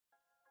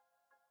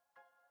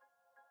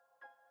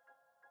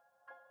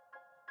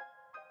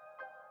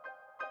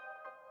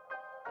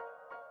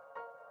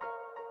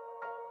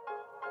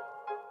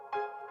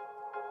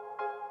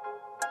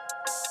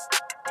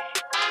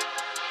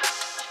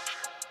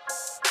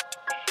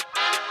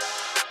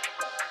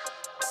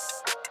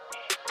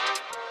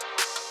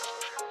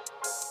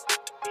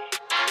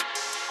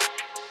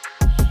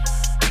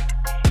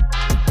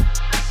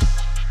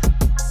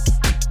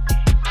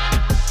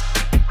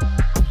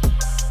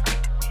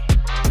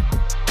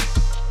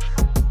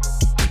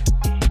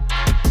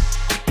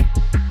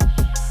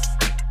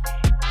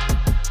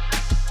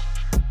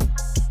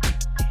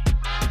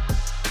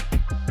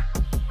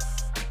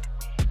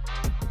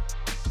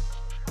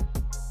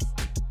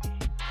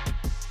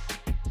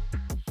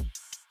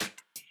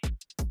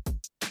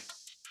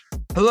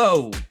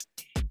Hello,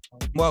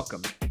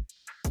 welcome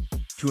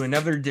to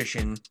another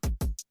edition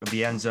of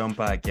the End Zone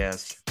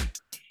Podcast.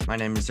 My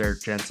name is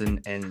Eric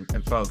Jensen, and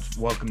folks,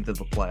 welcome to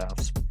the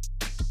playoffs.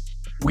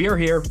 We are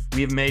here.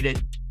 We have made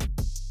it.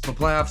 The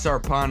playoffs are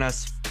upon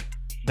us.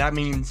 That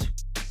means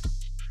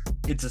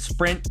it's a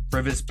sprint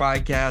for this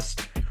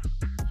podcast.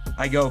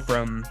 I go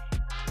from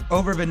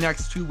over the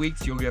next 2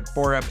 weeks, you'll get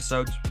 4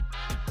 episodes.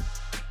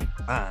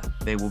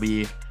 They will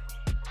be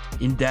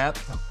in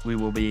depth. We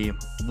will be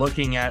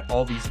looking at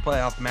all these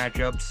playoff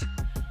matchups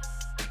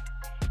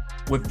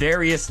with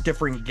various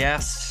different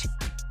guests.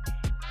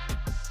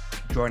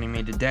 Joining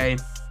me today,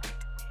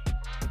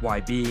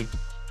 YB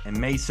and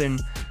Mason.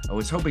 I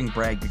was hoping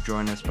Brad could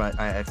join us, but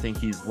I think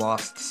he's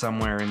lost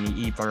somewhere in the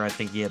ether. I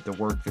think he had to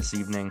work this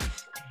evening.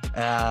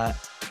 But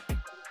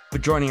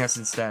joining us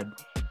instead,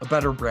 a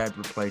better Brad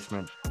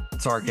replacement.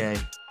 It's RK,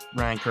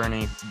 Ryan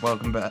Kearney.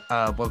 Welcome back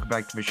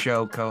to the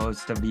show,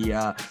 co-host of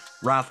the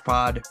Roth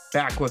Pod,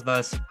 back with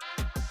us.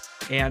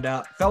 And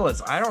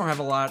fellas, I don't have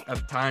a lot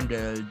of time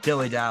to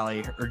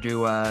dilly-dally or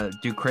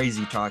do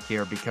crazy talk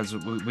here because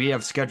we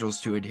have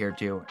schedules to adhere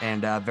to,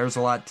 and there's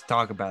a lot to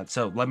talk about.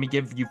 So let me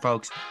give you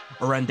folks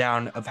a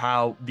rundown of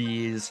how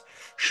these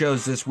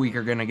shows this week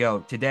are going to go.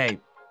 Today,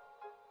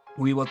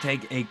 we will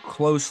take a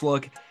close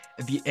look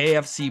at the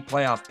AFC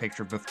playoff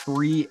picture, the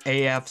 3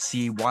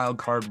 AFC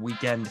wildcard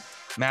weekend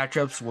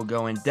matchups. We'll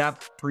go in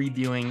depth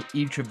previewing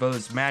each of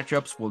those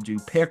matchups. We'll do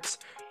picks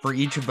for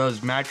each of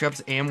those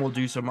matchups, and we'll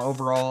do some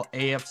overall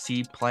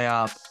AFC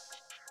playoff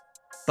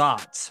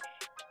thoughts.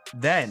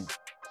 Then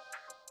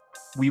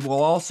we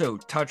will also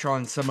touch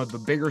on some of the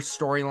bigger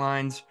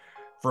storylines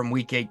from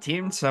Week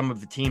 18, some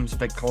of the teams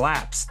that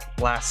collapsed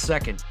last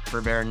second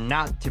for there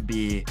not to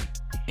be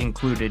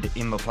included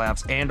in the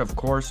playoffs, and of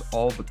course,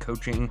 all the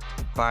coaching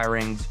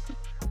firings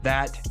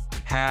that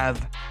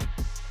have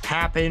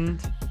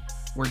happened.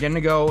 We're going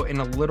to go in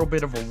a little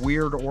bit of a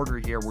weird order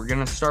here. We're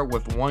going to start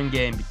with one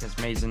game because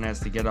Mason has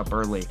to get up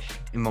early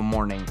in the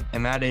morning,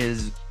 and that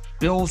is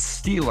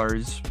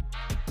Bills-Steelers.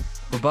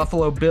 The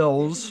Buffalo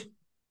Bills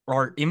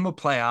are in the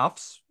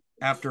playoffs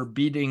after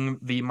beating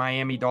the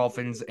Miami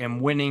Dolphins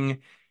and winning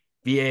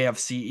the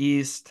AFC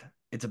East.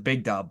 It's a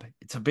big dub.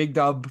 It's a big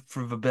dub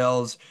for the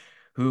Bills,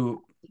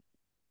 who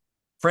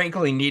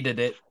frankly needed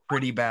it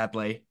pretty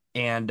badly.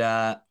 And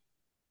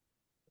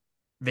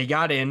they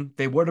got in.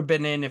 They would have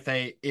been in if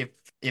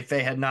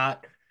they had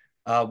not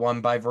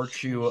won by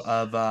virtue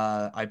of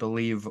I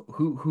believe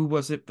who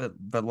was it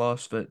that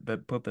lost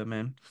that put them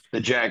in? The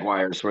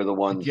Jaguars were the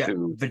ones Yeah,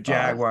 who the sealed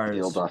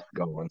Jaguars us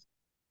going.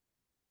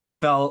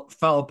 fell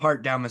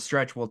apart down the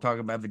stretch. We'll talk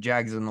about the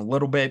Jags in a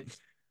little bit.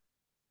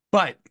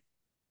 But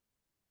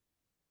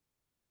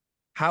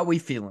how we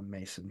feeling,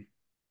 Mason?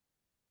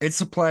 It's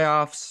the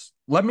playoffs.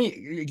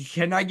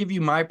 Can I give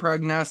you my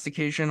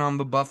prognostication on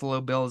the Buffalo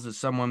Bills as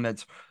someone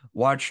that's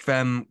watched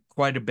them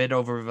quite a bit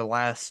over the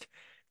last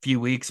few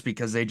weeks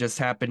because they just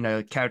happen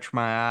to catch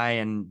my eye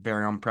and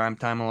they're on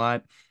primetime a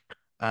lot.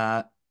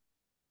 Uh,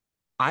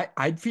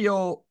 I'd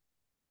feel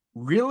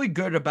really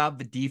good about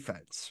the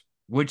defense,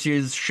 which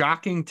is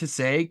shocking to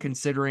say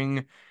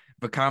considering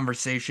the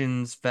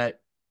conversations that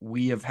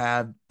we have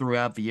had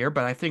throughout the year.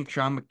 But I think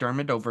Sean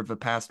McDermott over the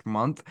past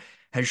month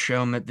has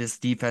shown that this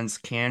defense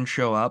can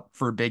show up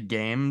for big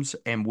games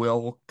and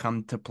will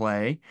come to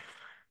play.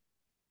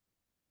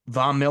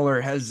 Von Miller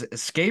has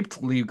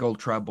escaped legal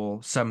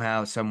trouble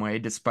somehow, some way,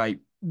 despite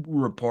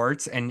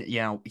reports. And,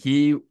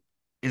 he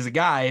is a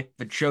guy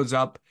that shows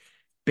up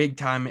big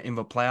time in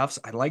the playoffs.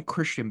 I like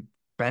Christian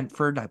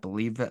Benford. I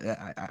believe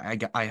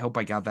that I hope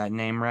I got that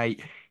name right.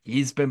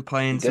 He's been You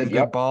playing some did,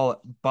 good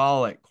yep.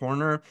 ball at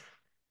corner.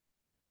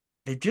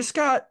 They just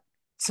got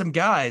some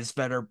guys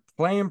that are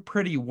playing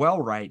pretty well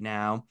right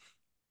now.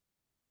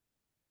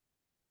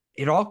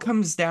 It all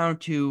comes down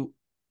to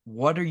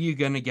what are you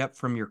going to get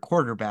from your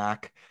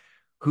quarterback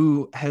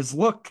who has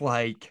looked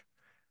like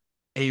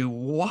a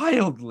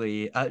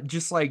wildly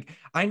just like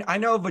I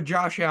know the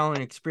Josh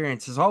Allen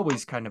experience has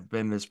always kind of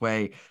been this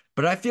way,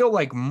 but I feel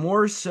like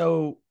more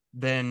so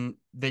than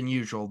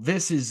usual.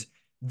 This is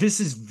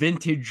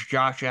vintage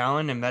Josh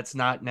Allen, and that's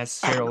not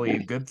necessarily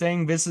a good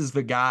thing. This is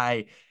the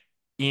guy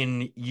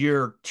in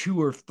year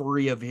 2 or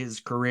 3 of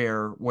his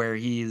career where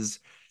he's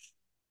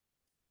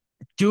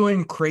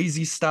doing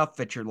crazy stuff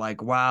that you're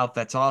like, wow,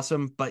 that's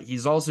awesome. But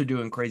he's also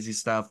doing crazy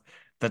stuff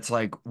that's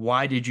like,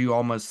 why did you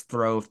almost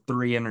throw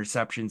 3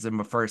 interceptions in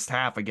the first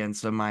half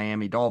against the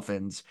Miami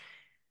Dolphins?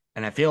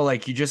 And I feel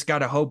like you just got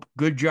to hope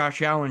good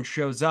Josh Allen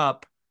shows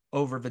up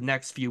over the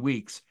next few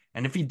weeks.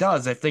 And if he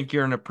does, I think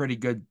you're in a pretty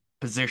good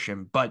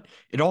position. But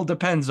it all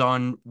depends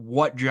on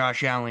what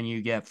Josh Allen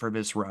you get for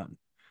this run.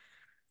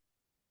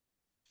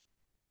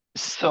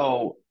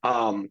 So,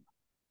 the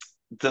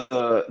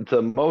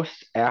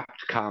most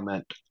apt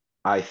comment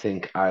I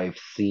think I've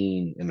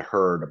seen and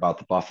heard about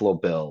the Buffalo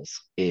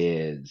Bills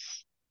is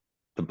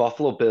the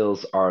Buffalo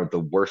Bills are the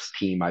worst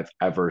team I've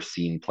ever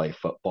seen play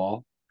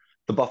football.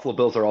 The Buffalo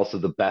Bills are also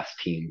the best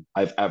team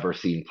I've ever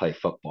seen play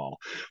football.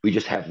 We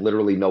just have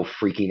literally no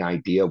freaking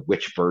idea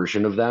which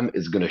version of them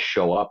is going to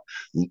show up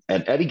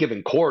at any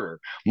given quarter,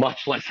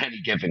 much less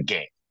any given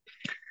game.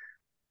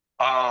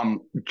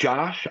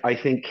 Josh, I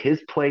think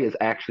his play is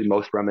actually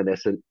most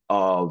reminiscent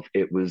of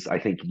it was, I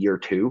think, year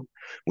two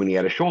when he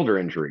had a shoulder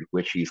injury,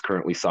 which he's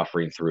currently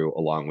suffering through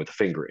along with a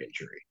finger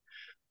injury.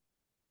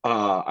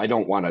 I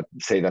don't want to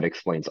say that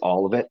explains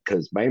all of it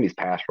because Miami's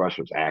pass rush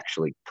was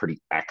actually pretty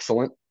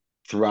excellent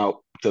throughout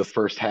the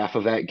first half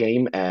of that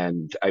game.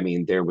 And I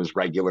mean, there was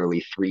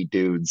regularly three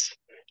dudes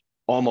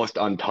almost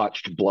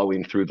untouched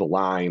blowing through the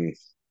line,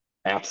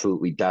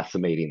 absolutely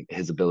decimating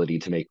his ability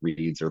to make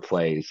reads or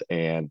plays.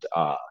 And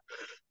a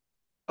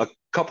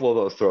couple of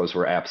those throws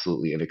were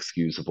absolutely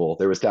inexcusable.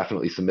 There was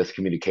definitely some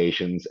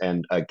miscommunications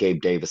and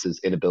Gabe Davis's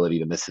inability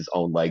to miss his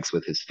own legs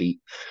with his feet.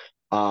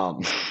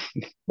 Um,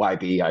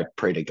 YB, I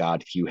pray to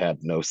God you had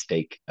no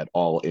stake at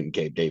all in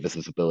Gabe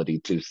Davis's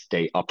ability to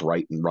stay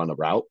upright and run a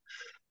route.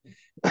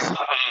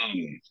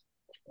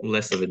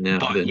 Less of it now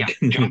But than yeah,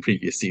 in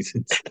previous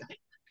seasons.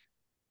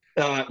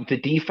 the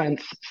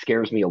defense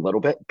scares me a little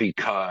bit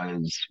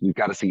because we've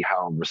got to see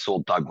how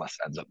Rasul Douglas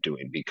ends up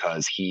doing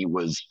because he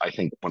was, I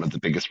think, one of the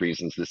biggest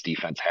reasons this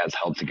defense has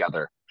held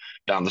together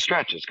down the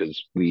stretch is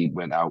because we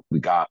went out, we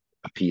got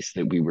a piece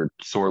that we were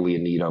sorely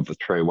in need of with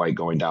Trey White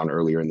going down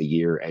earlier in the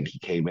year, and he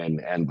came in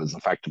and was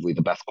effectively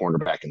the best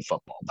cornerback in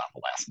football down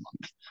the last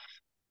month.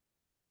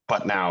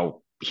 But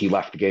now he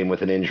left the game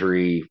with an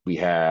injury. We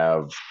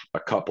have a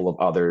couple of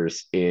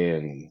others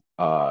in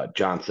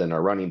Johnson,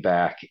 our running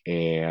back,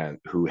 and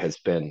who has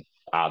been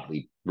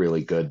oddly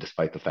really good,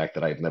 despite the fact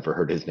that I've never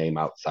heard his name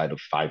outside of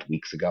 5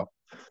 weeks ago.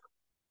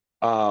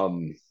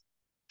 Um,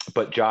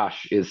 but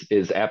Josh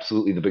is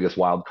absolutely the biggest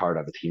wild card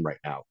on the team right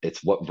now.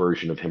 It's what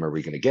version of him are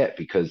we going to get?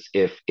 Because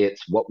if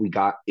it's what we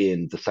got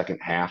in the second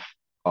half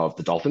of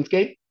the Dolphins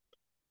game,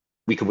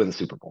 we could win the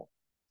Super Bowl.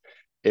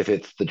 If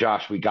it's the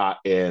Josh we got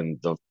in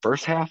the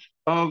first half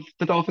of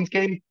the Dolphins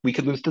game, we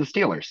could lose to the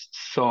Steelers.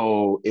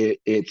 So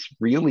it's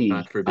really,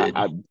 God forbid.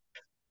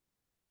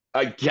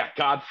 yeah,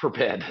 God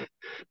forbid.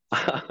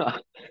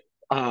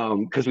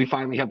 Because we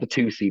finally have the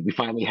 2 seed. We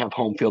finally have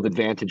home field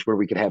advantage where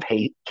we could have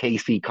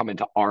KC come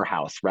into our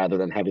house rather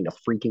than having to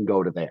freaking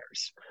go to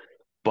theirs.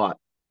 But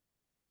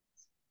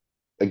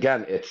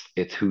again,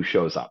 it's who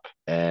shows up,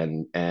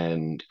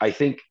 and I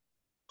think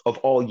of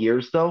all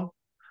years though,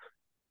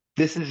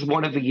 this is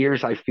one of the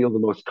years I feel the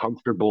most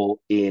comfortable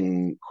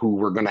in who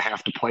we're going to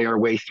have to play our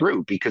way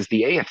through because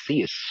the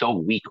AFC is so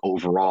weak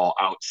overall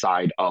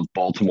outside of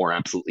Baltimore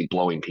absolutely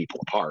blowing people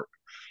apart.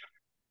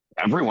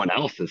 Everyone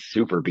else is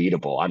super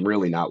beatable. I'm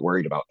really not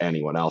worried about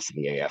anyone else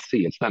in the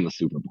AFC. It's then the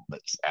Super Bowl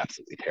that's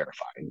absolutely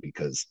terrifying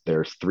because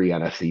there's three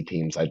NFC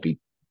teams I'd be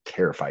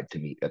terrified to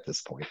meet at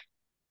this point.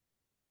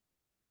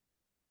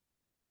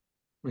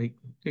 Like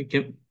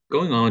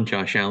going on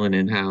Josh Allen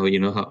and how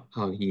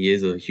how he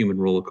is a human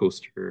roller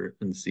coaster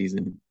in the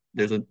season.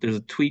 There's a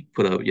tweet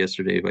put out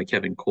yesterday by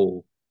Kevin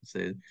Cole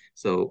said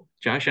so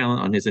Josh Allen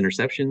on his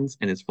interceptions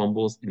and his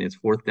fumbles and his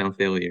fourth down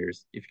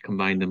failures, if you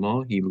combine them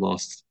all, he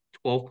lost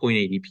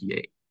 12.8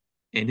 EPA.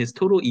 And his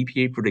total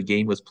EPA for the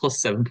game was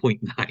plus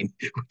 7.9,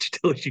 which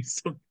tells you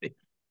something.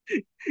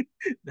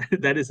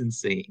 That is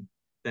insane.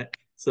 That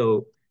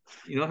so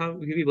how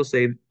people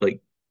say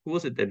like who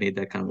was it that made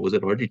that comment? Was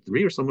it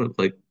RG3 or someone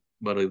like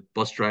about a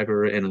bus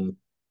driver and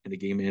a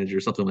game manager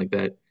or something like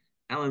that?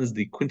 Allen is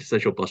the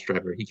quintessential bus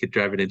driver. He could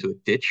drive it into a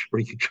ditch or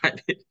he could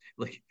drive it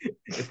like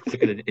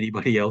quicker than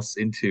anybody else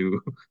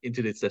into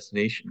its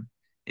destination.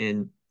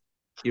 And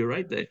you're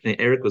right that and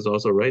Eric was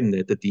also right in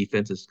that the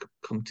defense has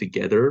come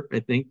together, I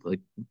think,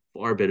 like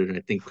far better than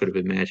I think could have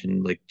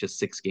imagined like just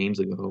 6 games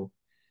ago.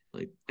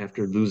 Like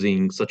after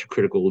losing such a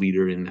critical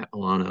leader in Matt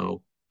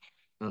Milano,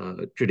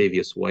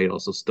 Tre'Davious White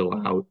also still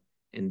out,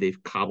 and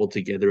they've cobbled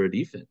together a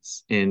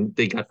defense, and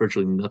they got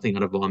virtually nothing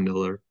out of Von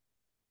Miller.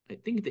 I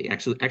think they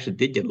actually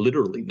did get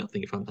literally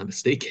nothing, if I'm not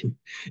mistaken.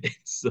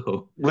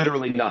 So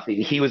Literally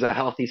nothing. He was a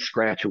healthy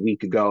scratch a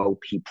week ago.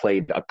 He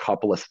played a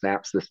couple of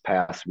snaps this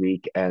past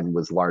week and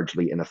was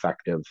largely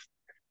ineffective.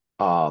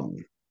 Um,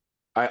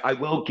 I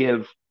will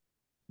give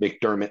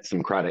McDermott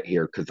some credit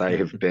here because I yeah,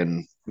 have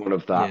been one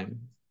of the yeah, I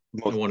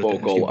most wanted to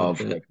ask you vocal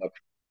about of that. like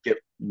get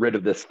rid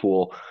of this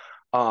fool.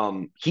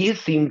 He has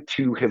seemed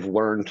to have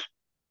learned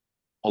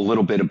a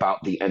little bit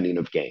about the ending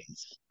of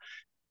games.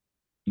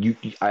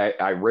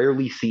 I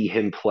rarely see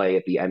him play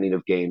at the ending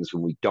of games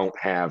when we don't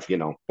have,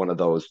 one of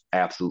those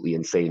absolutely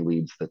insane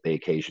leads that they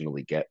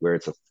occasionally get where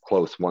it's a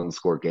close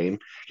one-score game.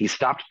 He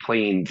stopped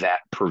playing that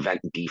prevent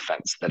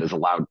defense that has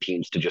allowed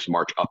teams to just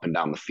march up and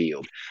down the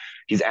field.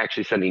 He's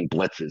actually sending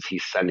blitzes.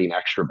 He's sending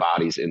extra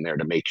bodies in there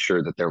to make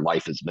sure that their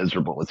life is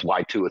miserable. It's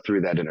why Tua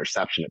threw that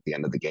interception at the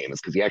end of the game is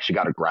because he actually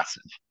got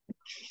aggressive.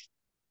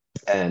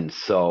 And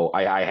so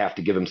I have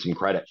to give him some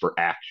credit for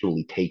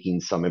actually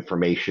taking some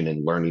information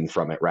and learning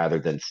from it rather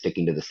than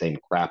sticking to the same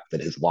crap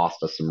that has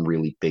lost us some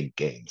really big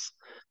games.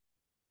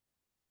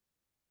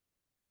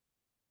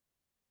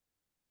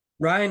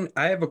 Ryan,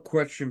 I have a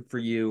question for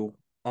you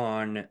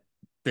on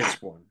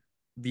this one.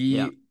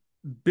 Yeah. The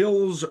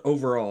Bills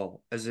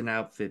overall as an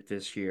outfit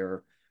this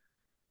year,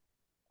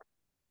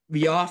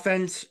 the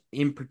offense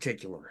in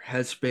particular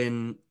has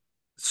been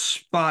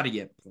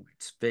spotty at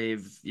points.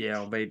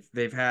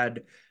 They've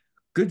had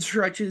good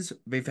stretches,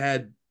 they've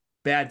had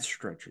bad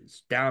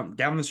stretches. Down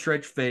the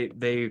stretch,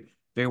 they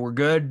were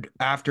good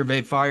after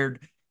they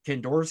fired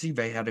Ken Dorsey.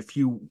 They had a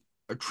few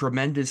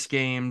tremendous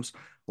games,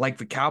 like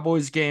the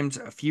Cowboys games,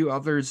 a few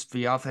others,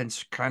 the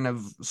offense kind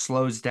of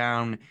slows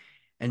down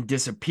and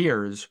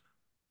disappears.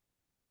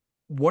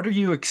 What are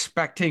you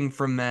expecting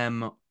from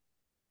them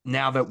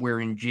now that we're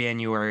in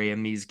January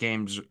and these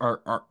games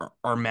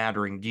are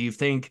mattering? Do you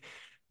think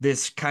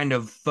this kind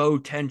of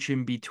faux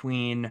tension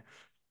between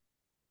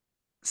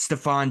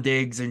Stephon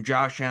Diggs and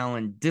Josh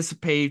Allen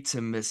dissipates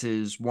and this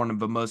is one of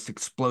the most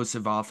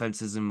explosive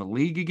offenses in the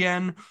league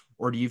again?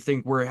 Or do you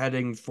think we're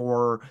heading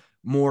for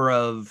more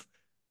of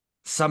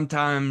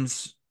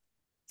sometimes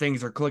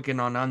things are clicking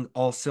on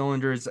all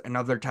cylinders and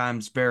other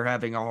times they're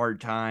having a hard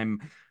time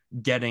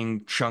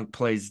getting chunk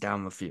plays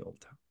down the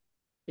field?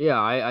 Yeah,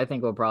 I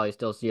think we'll probably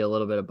still see a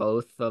little bit of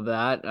both of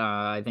that.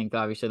 I think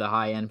obviously the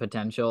high end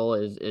potential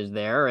is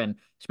there, and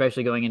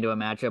especially going into a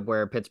matchup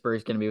where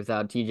Pittsburgh's going to be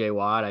without TJ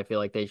Watt, I feel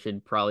like they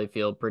should probably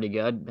feel pretty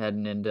good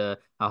heading into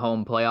a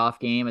home playoff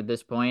game at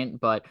this point.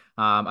 But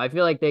I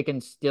feel like they can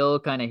still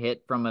kind of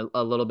hit from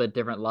a little bit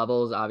different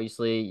levels.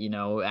 Obviously,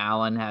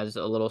 Allen has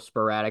a little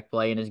sporadic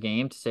play in his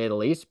game to say the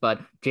least,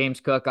 but James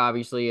Cook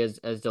obviously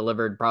has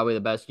delivered probably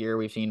the best year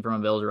we've seen from a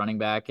Bills running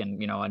back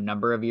in a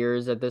number of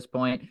years at this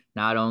point.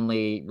 Not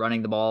only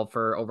running the ball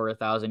for over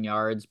 1,000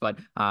 yards, but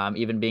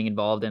even being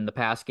involved in the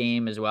pass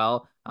game as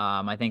well.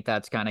 I think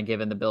that's kind of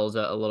given the Bills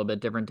a little bit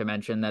different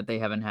dimension that they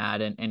haven't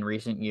had in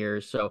recent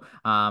years. So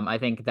I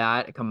think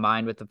that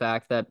combined with the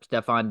fact that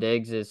Stephon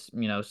Diggs is,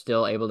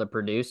 still able to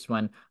produce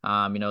when,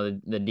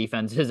 the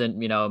defense isn't,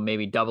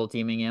 maybe double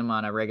teaming him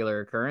on a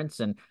regular occurrence.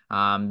 And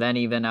then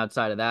even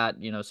outside of that,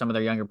 some of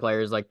their younger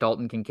players like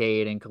Dalton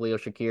Kincaid and Khalil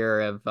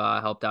Shakir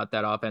have helped out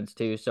that offense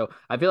too. So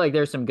I feel like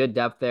there's some good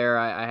depth there.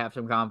 I have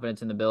some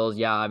confidence in the Bills.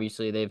 Yeah,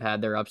 obviously they've had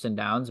their ups and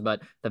downs,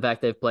 but the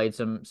fact they've played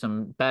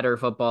some better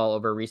football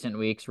over recent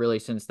weeks, really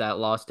since that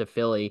loss to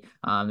Philly,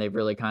 they've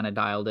really kind of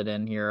dialed it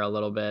in here a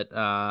little bit.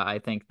 I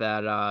think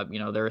that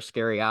they're a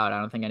scary out. I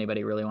don't think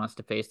anybody really wants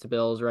to face the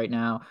Bills right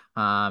now.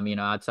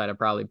 Outside of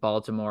probably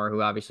Baltimore,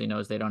 who obviously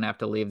knows they don't have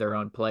to leave their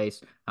own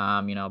place.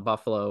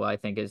 Buffalo, I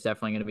think, is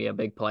definitely going to be a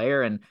big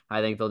player, and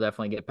I think they'll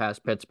definitely get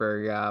past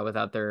Pittsburgh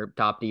without their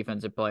top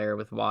defensive player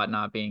with Watt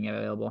not being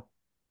available.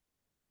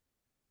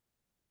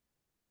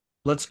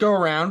 Let's go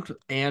around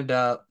and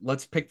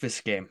let's pick this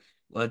game.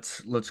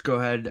 Let's go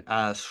ahead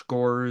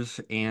scores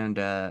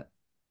and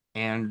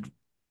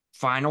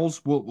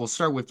finals. We'll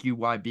start with you,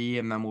 YB,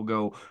 and then we'll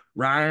go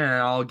Ryan,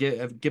 and I'll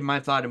give my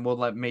thought, and we'll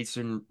let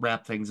Mason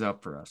wrap things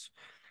up for us.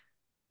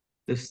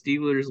 The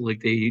Steelers,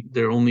 like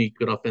their only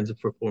good offensive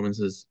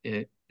performances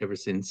ever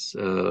since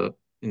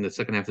in the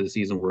second half of the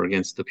season were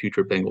against the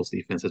putrid Bengals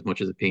defense, as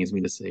much as it pains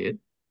me to say it.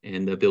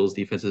 And the Bills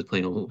defense is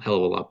playing a hell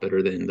of a lot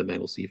better than the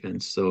Bengals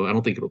defense. So I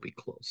don't think it'll be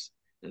close.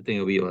 I think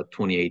it'll be about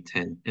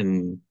 28-10,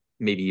 and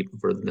maybe even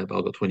further than that, but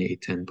I'll go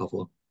 28-10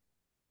 Buffalo.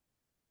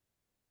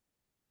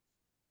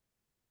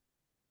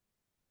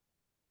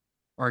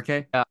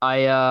 RK?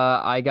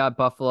 I got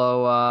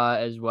Buffalo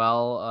as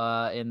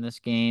well in this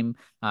game.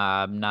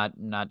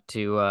 Not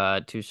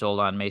too sold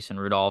on Mason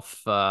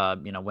Rudolph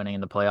winning in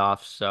the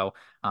playoffs. So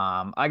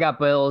I got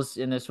Bills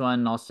in this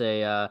one. I'll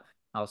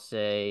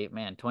say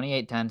man,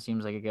 28-10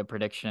 seems like a good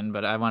prediction,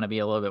 but I want to be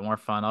a little bit more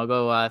fun. I'll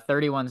go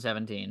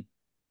 31-17.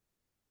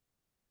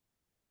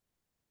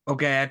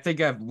 Okay, I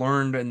think I've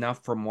learned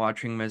enough from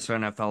watching this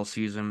NFL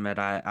season that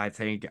I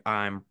think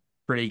I'm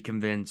pretty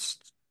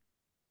convinced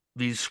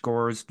these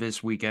scores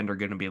this weekend are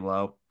going to be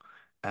low.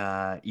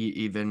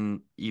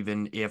 Even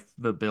if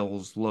the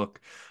Bills look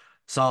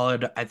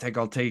solid, I think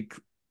I'll take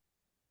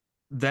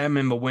them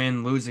in the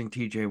win. Losing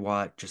TJ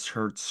Watt just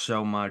hurts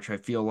so much. I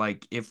feel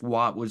like if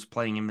Watt was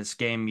playing in this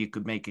game, you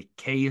could make a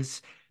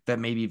case that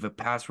maybe the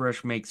pass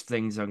rush makes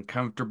things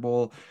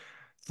uncomfortable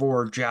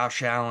for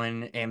Josh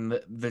Allen, and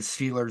the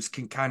Steelers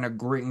can kind of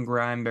grit and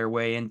grind their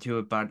way into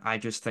it. But I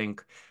just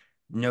think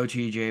no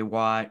TJ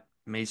Watt,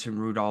 Mason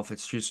Rudolph,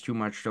 it's just too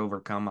much to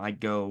overcome.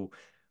 I'd go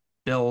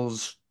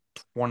Bills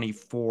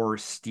 24,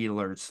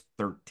 Steelers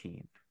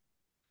 13.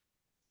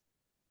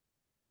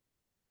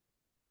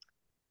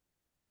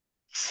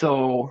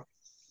 So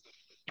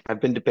I've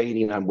been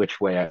debating on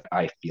which way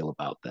I feel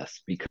about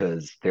this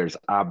because there's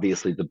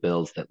obviously the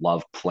Bills that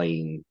love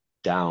playing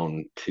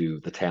down to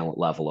the talent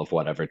level of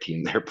whatever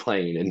team they're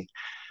playing and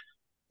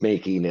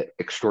making it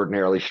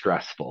extraordinarily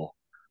stressful.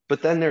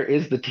 But then there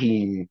is the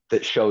team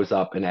that shows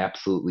up and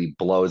absolutely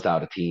blows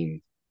out a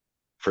team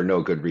for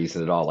no good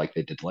reason at all, like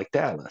they did like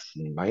Dallas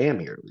and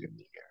Miami earlier in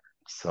the year.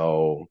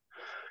 So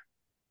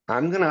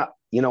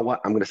you know what?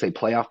 I'm gonna say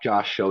playoff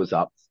Josh shows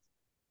up.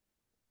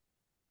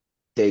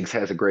 Diggs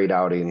has a great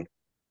outing.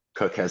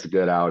 Cook has a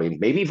good outing.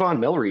 Maybe Von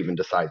Miller even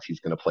decides he's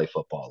going to play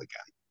football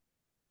again.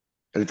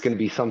 And it's going to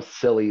be some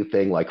silly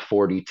thing like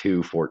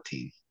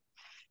 42-14.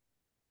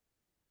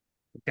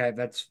 Okay,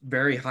 that's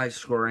very high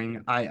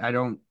scoring. I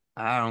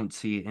don't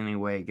see any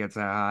way it gets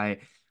that high.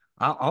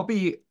 I'll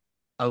be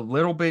a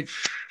little bit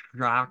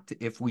shocked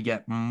if we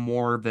get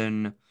more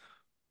than,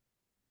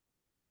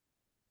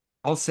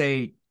 I'll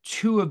say,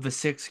 two of the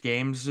six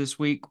games this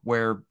week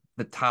where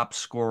the top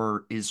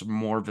score is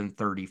more than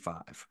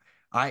 35.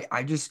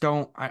 I just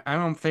I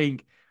don't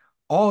think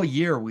all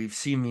year we've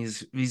seen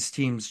these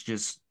teams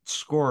just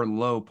score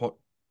low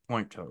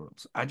point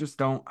totals. I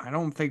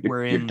don't think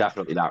we're You're in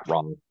definitely not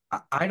wrong.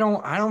 I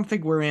don't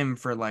think we're in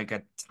for like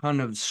a ton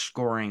of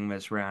scoring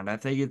this round. I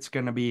think there's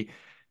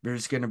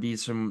gonna be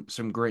some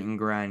grit and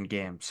grind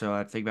games. So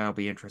I think that'll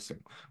be interesting.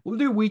 We'll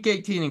do week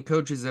 18 and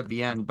coaches at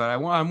the end, but I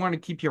want to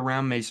keep you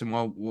around, Mason,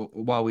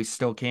 while we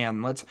still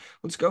can. Let's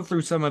go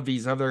through some of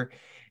these other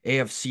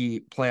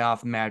AFC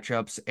playoff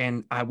matchups.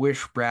 And I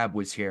wish Brad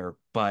was here,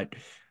 but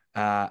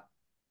uh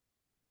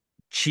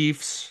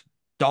Chiefs,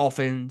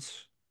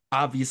 Dolphins,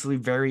 obviously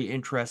very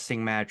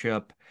interesting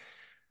matchup.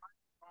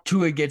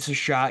 Tua gets a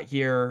shot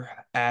here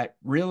at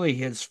really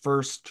his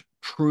first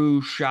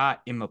true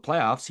shot in the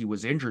playoffs. He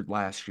was injured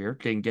last year,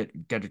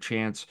 didn't get a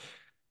chance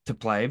to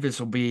play. This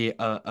will be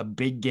a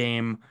big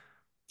game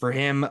for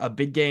him, a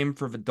big game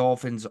for the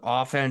Dolphins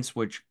offense,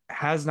 which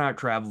has not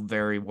traveled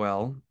very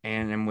well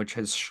and which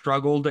has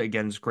struggled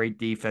against great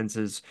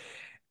defenses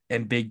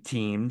and big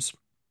teams.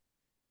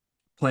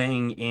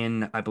 Playing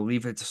in, I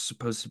believe it's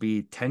supposed to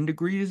be 10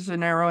 degrees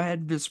in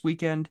Arrowhead this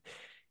weekend.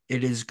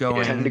 It is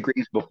Yeah, 10 going,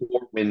 degrees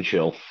before wind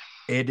chill.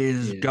 it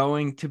is Yeah.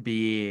 going to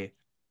be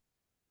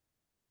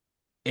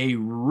a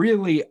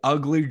really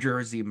ugly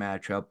jersey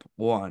matchup.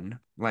 One,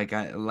 like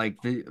I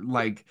like the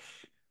like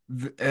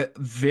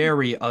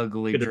very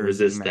ugly Couldn't jersey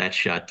resist match, that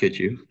shot, could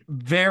you?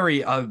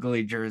 very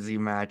ugly jersey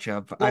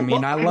matchup. I Well,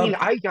 mean, look, I I mean, love,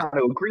 I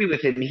gotta agree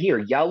with him here.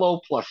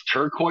 Yellow plus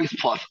turquoise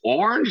plus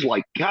orange,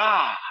 like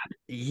God.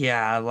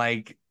 yeah,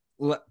 like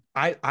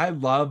I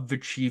love the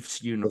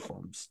Chiefs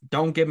uniforms.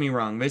 Don't get me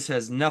wrong, this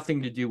has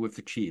nothing to do with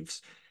the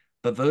Chiefs,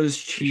 but those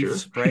You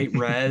Chiefs sure? bright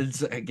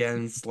reds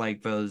against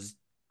like those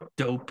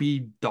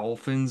dopey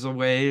Dolphins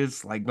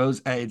aways, like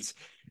those, it's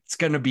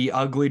gonna be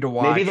ugly to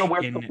Maybe they'll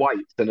watch wear the in.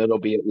 whites and it'll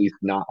be at least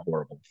not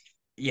horrible.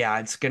 Yeah,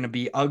 it's gonna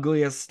be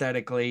ugly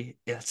aesthetically.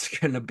 It's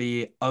gonna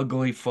be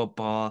ugly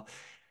football.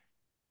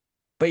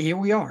 But here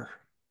we are.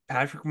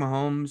 Patrick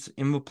Mahomes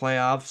in the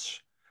playoffs.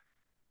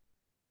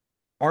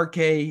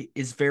 RK,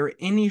 is there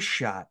any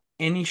shot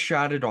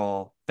at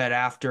all that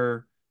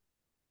after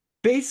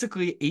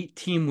basically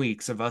 18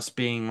 weeks of us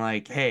being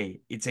like,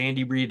 hey, it's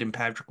Andy Reid and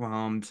Patrick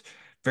Mahomes,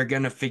 they're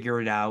gonna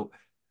figure it out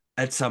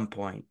at some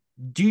point.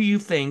 Do you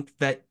think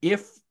that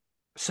if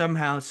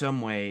somehow,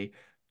 some way,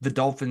 the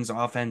Dolphins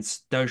offense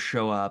does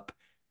show up,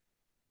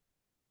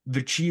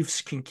 the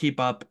Chiefs can keep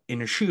up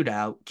in a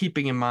shootout,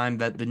 keeping in mind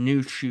that the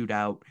new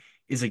shootout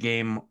is a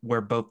game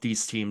where both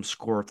these teams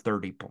score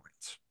 30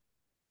 points?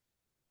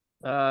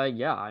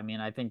 Yeah, I mean,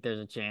 I think there's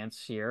a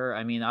chance here.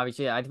 I mean,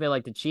 obviously, I feel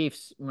like the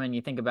Chiefs, when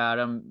you think about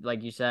them,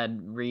 like you said,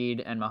 Reed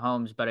and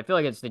Mahomes, but I feel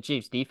like it's the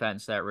Chiefs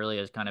defense that really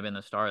has kind of been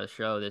the star of the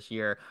show this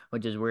year,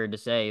 which is weird to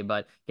say,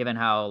 but given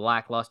how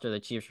lackluster the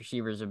Chiefs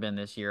receivers have been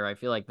this year, I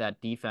feel like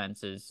that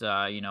defense is,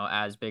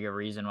 as big a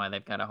reason why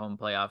they've got a home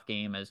playoff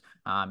game as,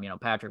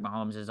 Patrick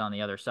Mahomes is on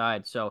the other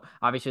side. So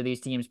obviously, these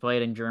teams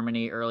played in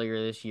Germany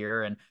earlier this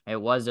year, and it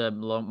was a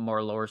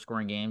more lower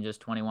scoring game,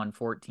 just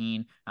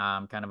 21-14,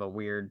 kind of a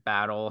weird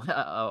battle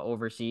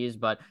overseas,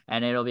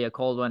 and it'll be a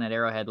cold one at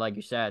Arrowhead, like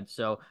you said.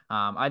 So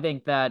I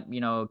think that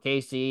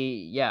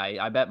KC, yeah,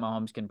 I bet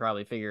Mahomes can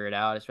probably figure it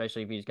out,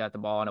 especially if he's got the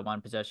ball in a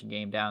one possession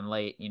game down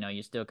late.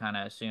 You still kind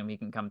of assume he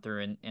can come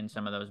through in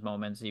some of those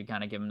moments. You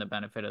kind of give him the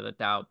benefit of the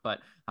doubt, but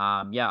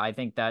yeah, I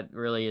think that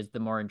really is the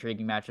more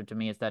intriguing matchup to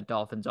me. It's that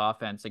Dolphins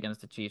offense against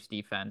the Chiefs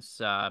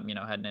defense.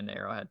 Heading into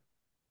Arrowhead.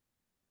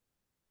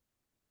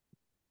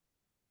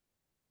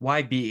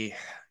 YB,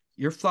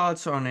 your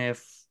thoughts on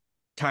if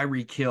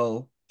Tyreek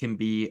Hill can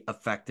be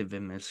effective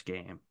in this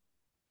game?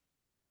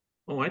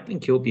 Oh, I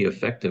think he'll be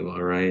effective,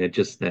 all right. It's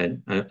just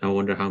that I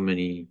wonder how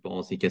many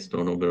balls he gets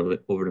thrown over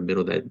the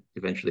middle that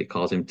eventually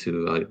cause him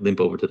to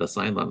limp over to the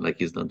sideline like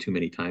he's done too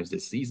many times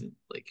this season.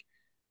 Like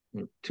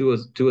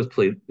Tua's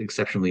played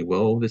exceptionally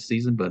well this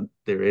season, but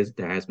there has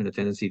been a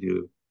tendency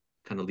to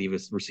kind of leave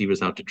his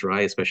receivers out to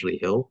dry, especially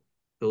Hill.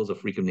 Hill's a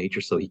freak of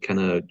nature, so he kind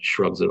of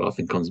shrugs it off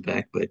and comes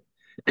back. But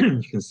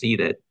you can see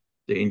that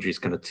the injuries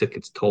kind of took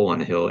its toll on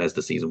Hill as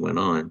the season went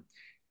on.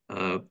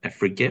 I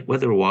forget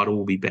whether Waddle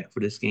will be back for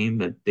this game.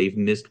 That they've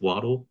missed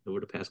Waddle over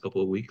the past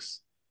couple of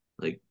weeks.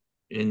 Like,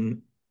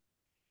 and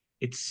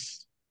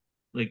it's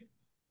like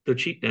the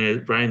Chief.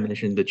 Brian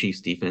mentioned the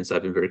Chiefs defense.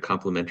 I've been very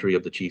complimentary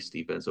of the Chiefs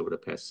defense over the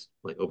past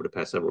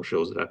several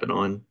shows that I've been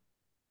on.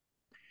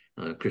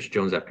 Chris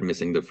Jones, after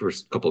missing the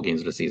first couple of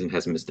games of the season,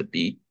 hasn't missed a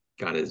beat.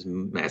 Got his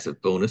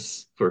massive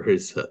bonus for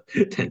his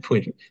 10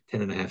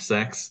 and a half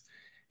sacks.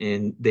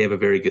 And they have a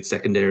very good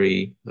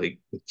secondary, like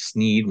with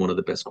Snead, one of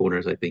the best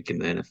corners, I think, in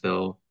the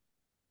NFL,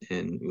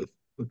 and with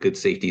good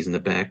safeties in the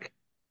back.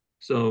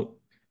 So,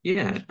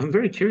 yeah, I'm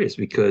very curious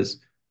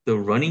because the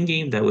running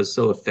game that was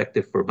so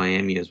effective for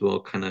Miami as well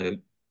kind of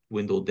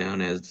dwindled down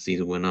as the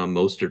season went on.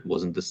 Mostert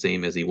wasn't the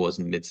same as he was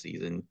in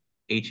midseason.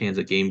 Achan's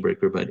a game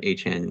breaker, but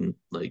Achan,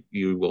 like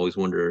you always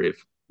wonder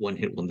if one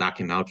hit will knock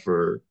him out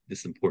for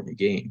this important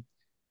game.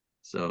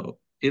 So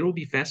it'll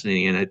be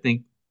fascinating, and I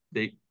think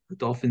the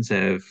Dolphins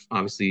have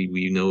obviously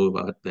we know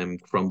about them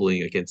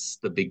crumbling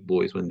against the big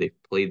boys when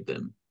they've played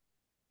them,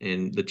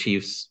 and the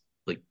Chiefs,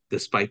 like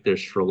despite their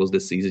struggles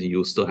this season,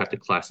 you'll still have to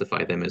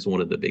classify them as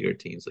one of the bigger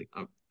teams. Like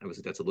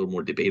obviously that's a little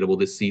more debatable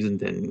this season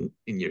than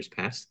in years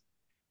past,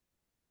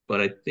 but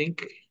I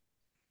think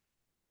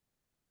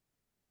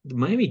the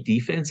Miami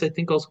defense, I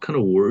think, also kind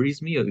of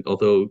worries me,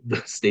 although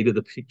the state of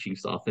the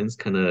Chiefs offense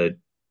kind of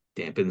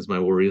dampens my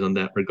worries on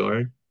that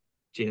regard.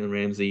 Jalen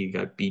Ramsey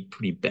got beat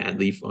pretty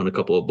badly on a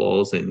couple of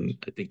balls, and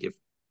I think if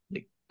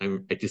like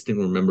I just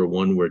didn't remember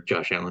one where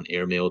Josh Allen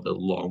airmailed a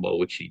long ball,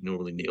 which he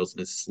normally nails in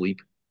his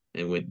sleep,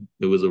 and when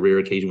there was a rare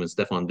occasion when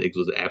Stephon Diggs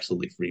was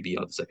absolutely free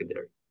beyond the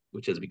secondary,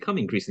 which has become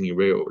increasingly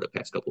rare over the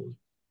past couple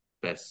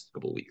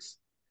of weeks.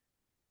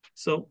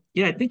 So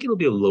yeah, I think it'll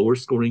be a lower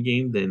scoring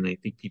game than I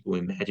think people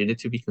imagine it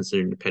to be,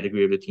 considering the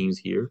pedigree of the teams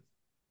here.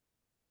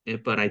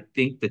 But I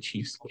think the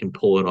Chiefs can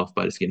pull it off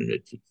by the skin of their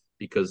teeth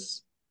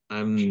because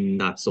I'm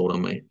not sold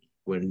on Miami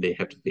when they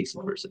have to face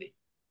adversity.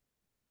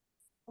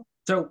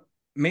 So,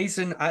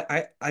 Mason,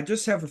 I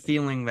just have a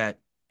feeling that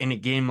in a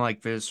game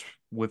like this,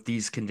 with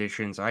these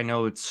conditions, I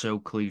know it's so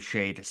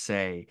cliche to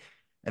say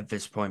at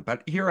this point,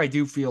 but here I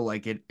do feel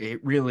like it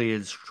really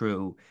is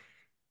true.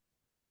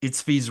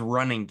 It's these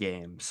running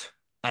games,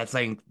 I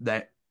think,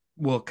 that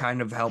will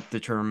kind of help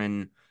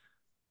determine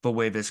the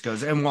way this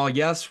goes. And while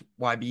yes,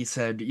 YB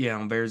said,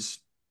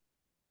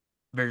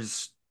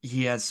 there's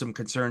he has some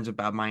concerns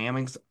about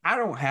Miami's. I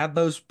don't have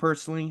those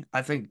personally.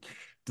 I think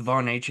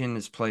Devon Achane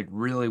has played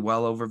really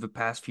well over the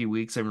past few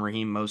weeks, and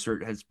Raheem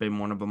Mostert has been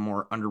one of the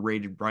more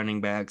underrated running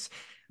backs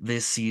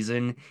this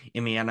season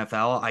in the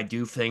NFL. I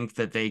do think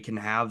that they can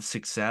have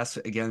success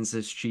against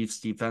this Chiefs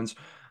defense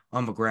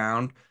on the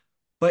ground.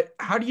 But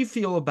how do you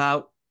feel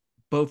about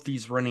both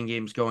these running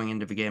games going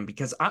into the game?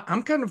 Because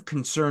I'm kind of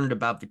concerned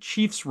about the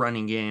Chiefs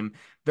running game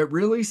that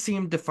really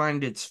seemed to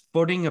find its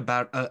footing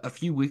about a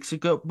few weeks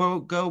ago,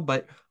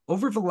 but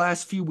over the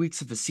last few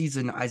weeks of the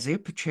season, Isaiah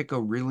Pacheco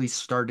really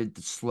started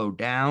to slow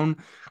down.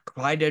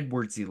 Clyde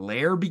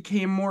Edwards-Helaire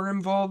became more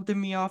involved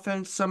in the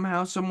offense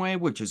somehow, some way,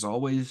 which is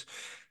always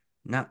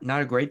not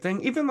a great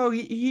thing, even though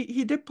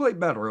he did play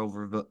better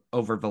over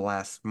the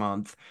last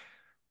month.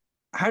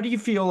 How do you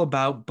feel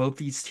about both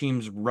these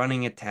teams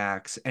running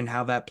attacks and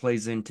how that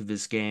plays into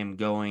this game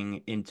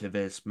going into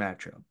this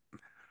matchup?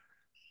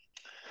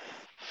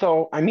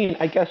 So, I mean,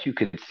 I guess you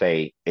could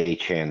say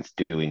Achan's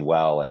doing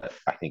well at,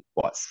 I think,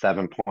 what,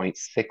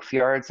 7.6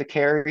 yards a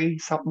carry,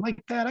 something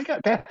like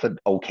that. That's an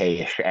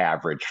okay-ish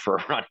average for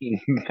a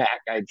running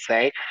back, I'd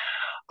say.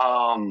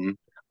 I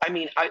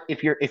mean,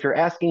 if you're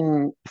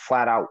asking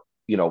flat out,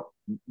 you know,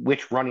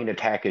 which running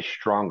attack is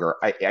stronger,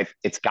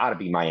 it's got to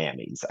be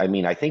Miami's. I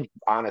mean, I think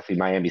honestly,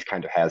 Miami's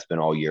kind of has been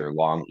all year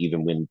long,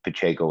 even when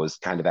Pacheco was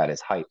kind of at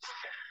his height.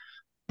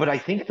 But I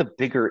think the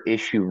bigger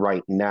issue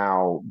right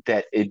now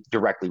that it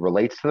directly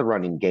relates to the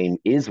running game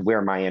is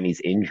where Miami's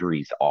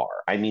injuries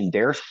are. I mean,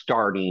 they're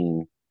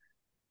starting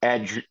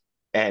edge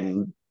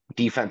and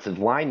defensive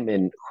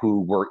linemen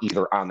who were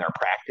either on their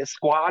practice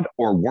squad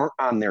or weren't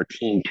on their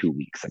team 2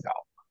 weeks ago.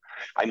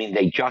 I mean,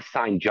 they just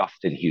signed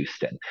Justin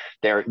Houston.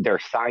 They're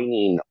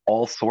signing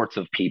all sorts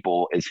of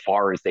people as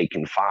far as they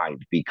can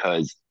find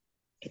because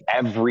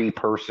every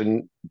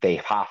person they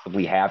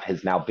possibly have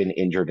has now been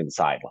injured and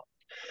sidelined.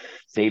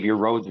 Xavier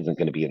Rhodes isn't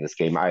going to be in this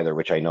game either,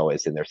 which I know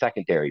is in their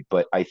secondary.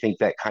 But I think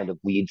that kind of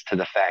leads to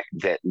the fact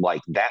that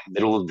like that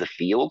middle of the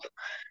field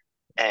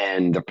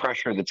and the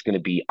pressure that's going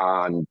to be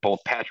on both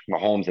Patrick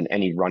Mahomes and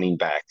any running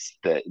backs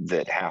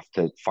that have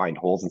to find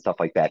holes and stuff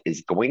like that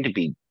is going to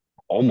be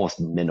almost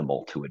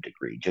minimal to a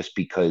degree, just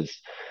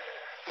because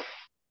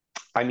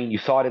I mean, you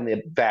saw it in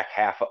the back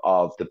half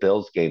of the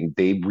Bills game.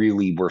 They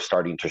really were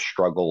starting to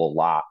struggle a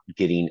lot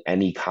getting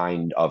any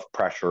kind of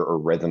pressure or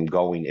rhythm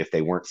going if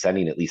they weren't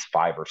sending at least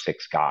 5 or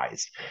 6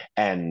 guys.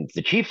 And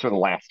the Chiefs are the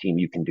last team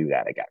you can do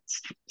that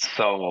against.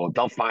 So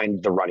they'll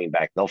find the running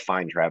back, they'll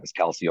find Travis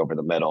Kelce over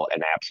the middle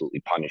and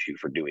absolutely punish you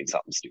for doing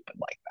something stupid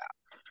like that.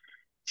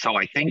 So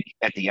I think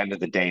at the end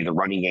of the day, the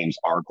running games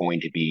are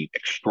going to be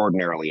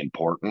extraordinarily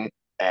important.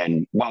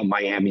 And while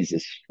Miami's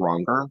is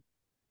stronger,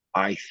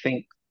 I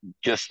think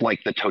just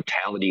like the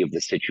totality of the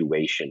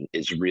situation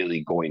is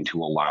really going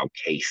to allow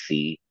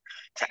KC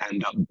to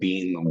end up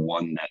being the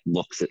one that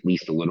looks at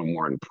least a little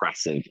more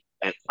impressive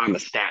on the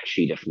stat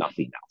sheet, if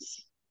nothing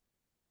else.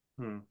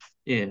 And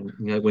you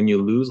know, when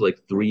you lose like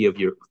three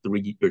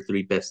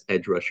best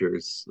edge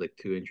rushers, like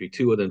to injury,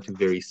 two of them to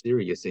very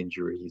serious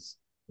injuries.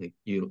 Like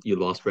you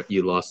lost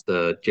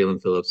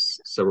Jalen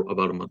Phillips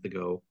about a month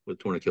ago with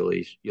torn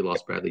Achilles. You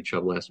lost Bradley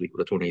Chubb last week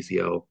with a torn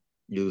ACL.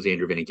 You lose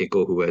Andrew Van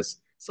Ginkel, who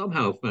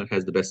somehow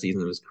has the best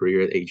season of his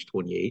career at age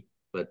 28,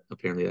 but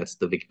apparently that's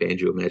the Vic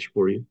Fangio match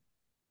for you.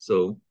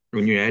 So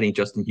when you're adding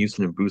Justin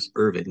Houston and Bruce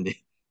Irvin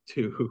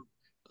to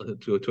a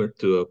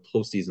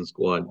postseason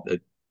squad, I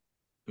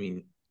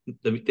mean,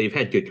 they've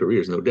had good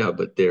careers, no doubt,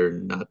 but they're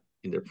not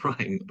in their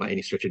prime by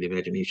any stretch of the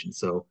imagination.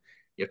 So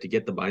you have to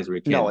get the buys where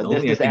you can. No, The and this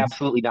only I is think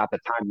absolutely not the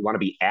time you want to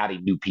be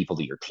adding new people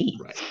to your team.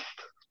 right.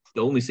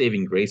 The only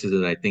saving grace is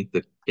that I think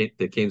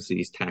the Kansas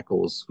City's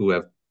tackles who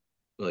have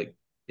like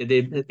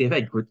they've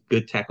had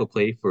good tackle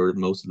play for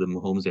most of the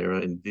Mahomes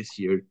era, and this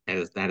year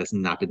has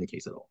not been the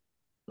case at all.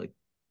 Like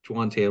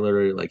Juwan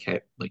Taylor,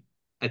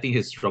 I think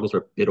his struggles are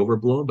a bit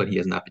overblown, but he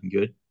has not been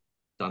good.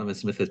 Donovan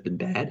Smith has been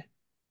bad,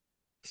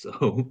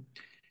 so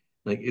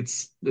like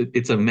it's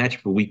a match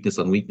for weakness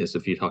on weakness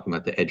if you're talking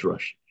about the edge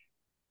rush,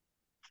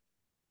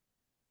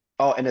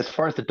 Oh, and as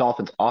far as the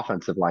Dolphins'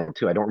 offensive line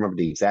too, I don't remember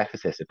the exact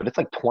statistic, but it's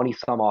like 20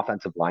 some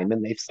offensive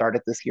linemen they've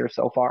started this year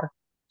so far.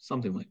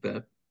 something like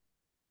that.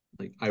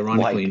 Like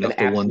ironically Like an enough,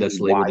 the one absolutely that's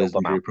labeled wild as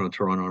injury amount. prone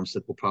Teron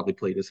Armstead will probably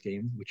play this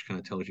game, which kind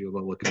of tells you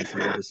about what kind of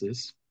team this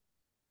is.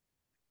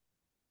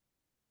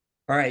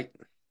 All right,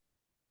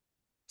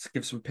 let's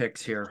give some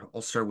picks here.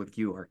 I'll start with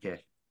you,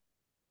 RK.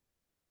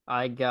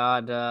 I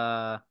got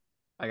uh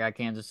I got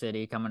Kansas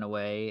City coming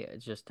away.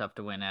 It's just tough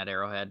to win at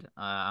Arrowhead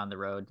on the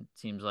road. It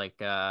seems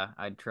like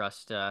I'd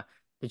trust the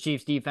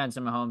Chiefs defense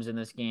and Mahomes in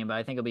this game, but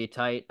I think it'll be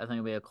tight. I think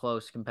it'll be a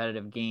close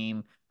competitive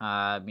game.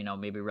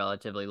 Maybe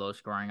relatively low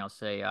scoring. I'll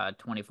say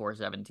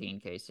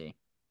 24-17 KC.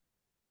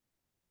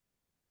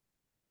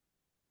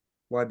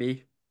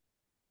 YB.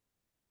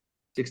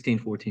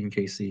 16-14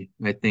 KC.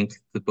 I think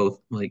that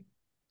both like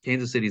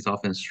Kansas City's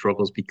offense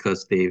struggles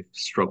because they've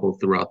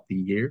struggled throughout the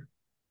year,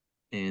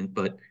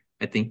 but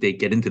I think they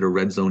get into the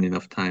red zone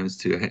enough times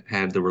to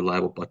have the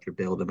reliable Butker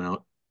bail them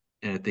out.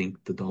 And I think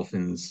the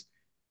Dolphins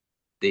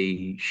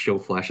they show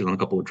flashes on a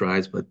couple of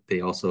drives, but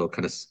they also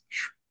kind of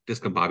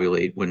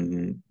discombobulate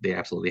when they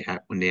absolutely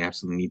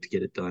need to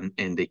get it done,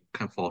 and they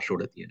kind of fall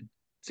short at the end.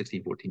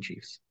 16-14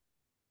 Chiefs.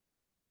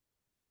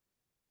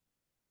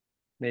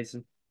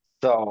 Mason.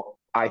 So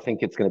I think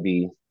it's going to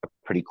be a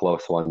pretty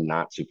close one,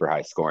 not super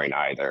high scoring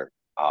either.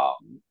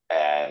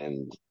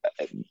 And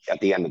at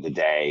the end of the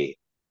day,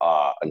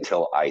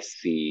 until I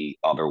see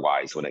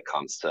otherwise when it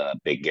comes to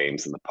big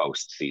games in the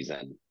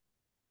postseason,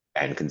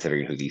 and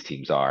considering who these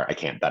teams are, I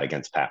can't bet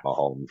against Pat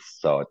Mahomes.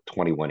 So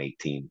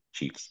 21-18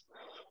 Chiefs.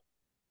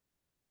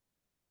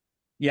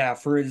 Yeah,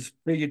 for as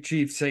big a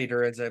Chiefs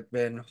hater as I've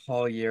been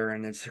all year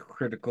and as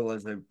critical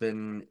as I've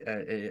been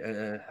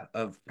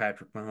of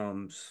Patrick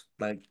Mahomes,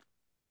 like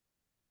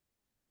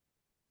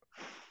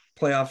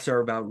playoffs are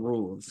about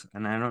rules.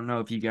 And I don't know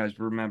if you guys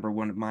remember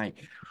one of my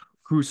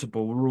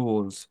crucible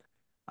rules,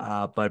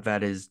 but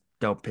that is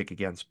don't pick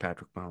against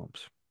Patrick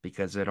Mahomes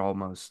because it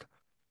almost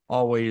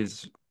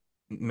always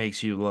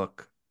makes you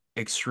look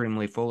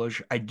extremely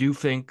foolish. I do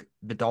think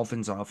the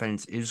Dolphins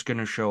offense is going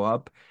to show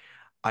up.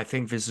 I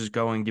think this is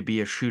going to be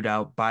a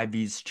shootout by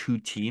these two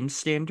team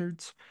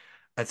standards.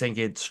 I think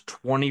it's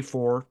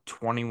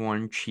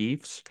 24-21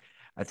 Chiefs.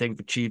 I think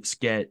the Chiefs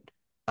get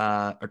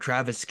a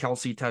Travis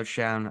Kelce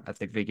touchdown. I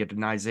think they get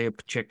an Isaiah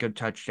Pacheco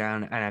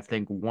touchdown. And I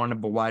think one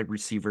of the wide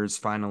receivers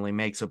finally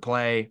makes a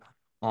play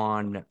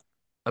on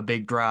a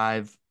big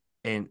drive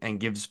and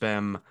gives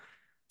them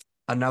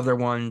another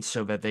one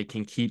so that they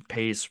can keep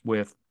pace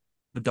with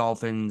the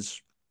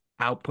Dolphins'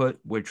 output,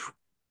 which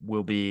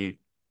will be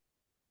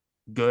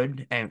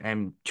good.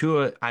 And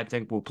Tua, I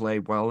think, will play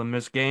well in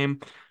this game.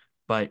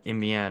 But in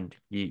the end,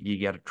 you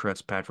got to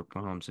trust Patrick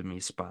Mahomes in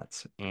these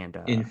spots. And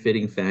In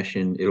fitting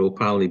fashion, it'll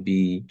probably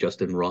be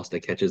Justin Ross that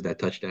catches that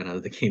touchdown out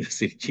of the Kansas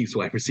City Chiefs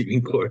wide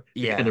receiving core to kind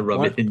yeah, of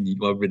rub it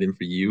in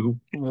for you.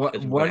 Judging by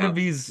one of how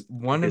the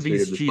one of history of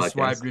these this Chiefs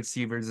wide podcast.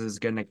 receivers is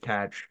gonna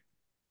catch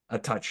a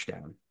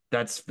touchdown.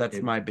 That's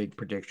And, my big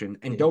prediction.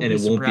 And don't and be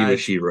it won't be surprised.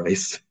 Rashid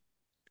Rice.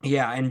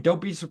 Yeah, and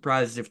don't be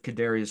surprised if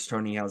Kadarius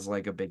Toney has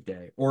like a big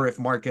day, or if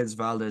Marquez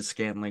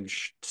Valdez-Scantling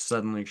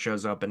suddenly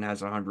shows up and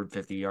has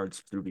 150 yards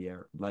through the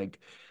air. Like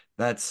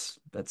that's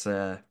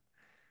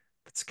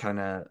kind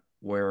of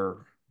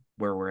where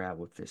we're at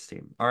with this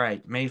team. All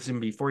right, Mason,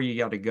 before you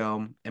got to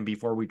go, and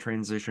before we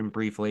transition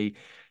briefly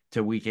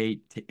to week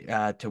 18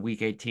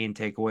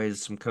 takeaways,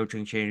 some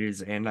coaching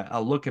changes, and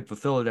I'll look at the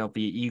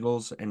Philadelphia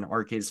Eagles and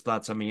RK's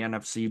thoughts on the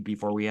NFC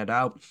before we head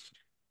out.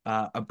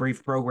 A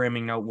brief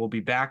programming note: we'll be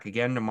back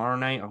again tomorrow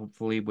night,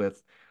 hopefully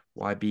with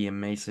YB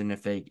and Mason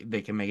if they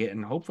can make it,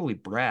 and hopefully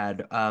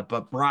Brad,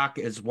 but Brock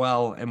as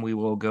well, and we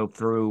will go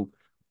through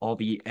all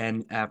the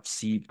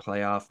NFC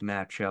playoff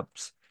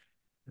matchups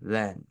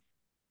then.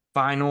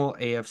 Final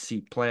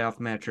AFC playoff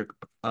matchup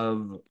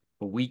of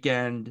the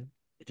weekend.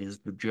 It is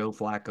the Joe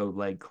Flacco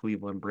led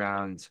Cleveland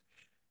Browns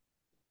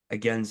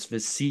against the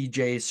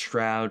CJ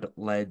Stroud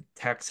led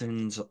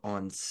Texans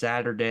on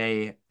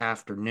Saturday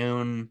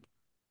afternoon.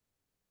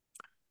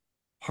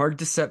 Hard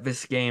to set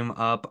this game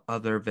up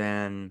other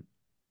than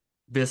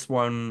this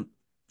one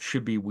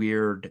should be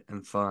weird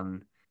and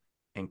fun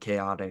and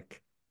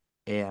chaotic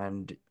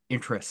and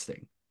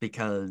interesting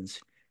because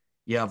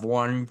you have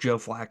one Joe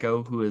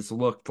Flacco who has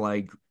looked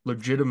like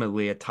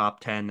legitimately a top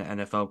 10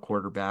 NFL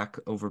quarterback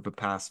over the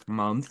past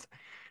month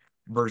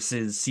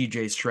versus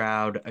CJ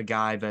Stroud, a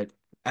guy that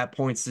at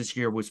points this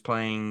year was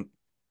playing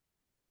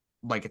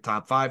like a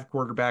top 5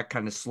 quarterback,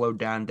 kind of slowed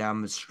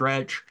down the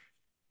stretch,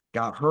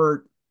 got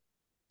hurt,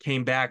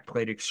 came back,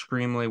 played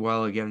extremely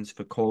well against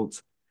the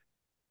Colts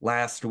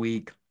last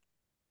week.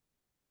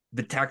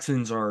 The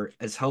Texans are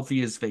as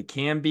healthy as they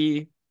can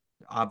be.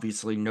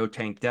 Obviously, no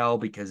Tank Dell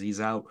because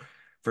he's out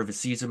for the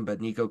season,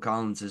 but Nico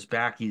Collins is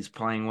back. He's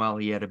playing well.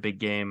 He had a big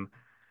game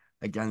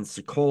against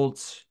the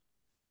Colts.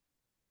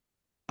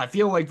 I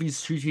feel like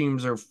these two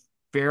teams are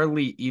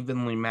fairly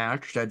evenly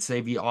matched. I'd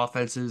say the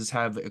offenses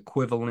have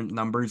equivalent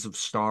numbers of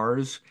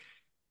stars,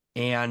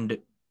 and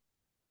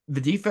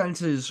the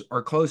defenses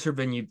are closer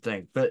than you'd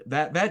think. But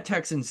that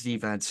Texans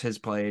defense has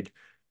played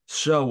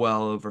so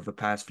well over the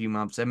past few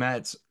months, and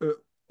that's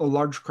a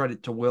large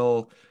credit to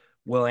Will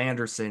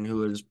Anderson,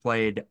 who has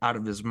played out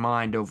of his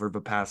mind over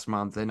the past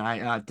month, and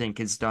I think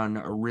has done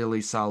a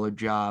really solid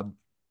job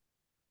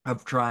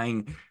of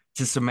trying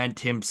to cement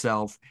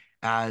himself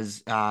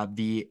as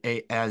the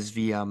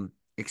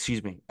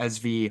excuse me, as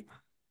the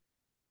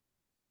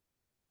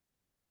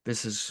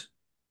this is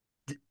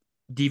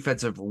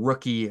defensive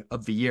rookie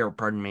of the year,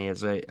 pardon me,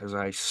 as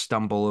I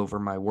stumble over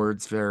my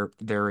words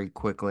very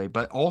quickly,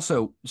 but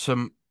also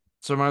some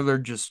other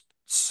just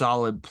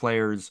solid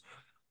players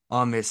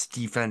on this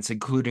defense,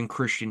 including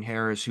Christian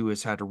Harris, who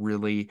has had a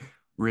really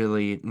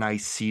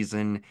nice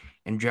season,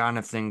 and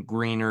Jonathan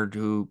Greenard,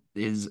 who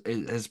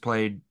has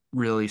played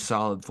really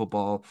solid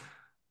football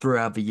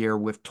throughout the year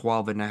with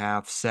 12 and a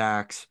half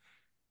sacks.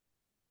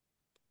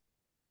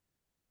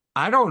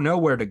 I don't know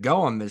where to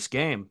go on this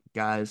game,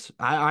 guys.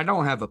 I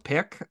don't have a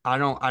pick. I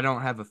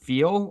don't have a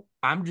feel.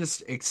 I'm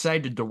just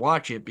excited to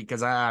watch it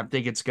because I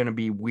think it's going to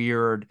be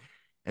weird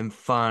and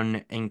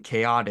fun and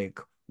chaotic.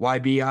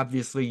 YB,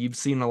 obviously, you've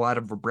seen a lot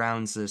of the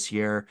Browns this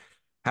year.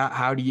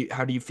 How do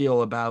you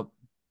feel about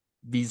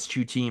these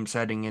two teams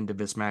heading into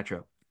this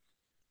matchup?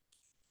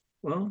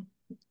 Well,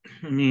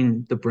 I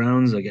mean, the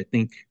Browns, like I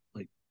think,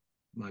 like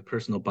my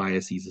personal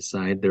biases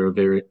aside,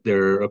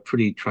 they're a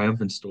pretty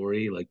triumphant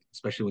story, like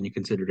especially when you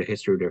consider the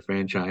history of their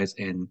franchise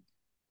and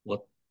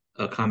what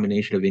a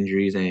combination of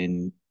injuries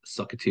and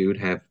suckitude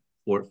have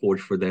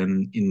forged for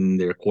them in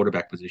their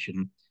quarterback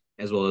position,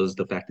 as well as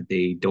the fact that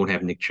they don't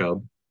have Nick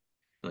Chubb.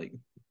 Like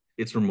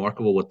it's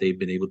remarkable what they've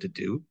been able to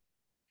do.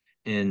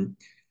 And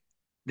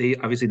they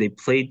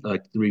played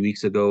like 3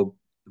 weeks ago.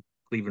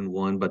 Cleveland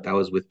won, but that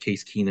was with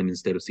Case Keenum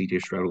instead of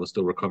CJ Stroud, who was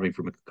still recovering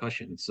from a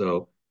concussion.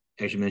 So,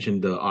 as you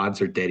mentioned, the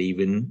odds are dead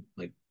even.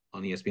 Like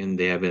on ESPN,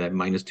 they have it at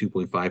minus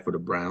 2.5 for the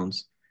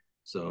Browns.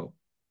 So,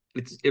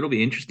 it'll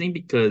be interesting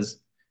because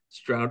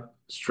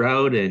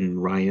Stroud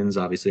and Ryans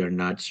obviously are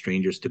not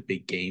strangers to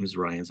big games.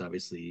 Ryans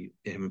obviously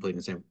they haven't played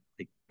in San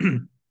like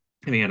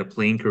having had a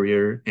playing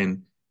career,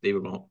 and they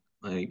were all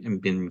like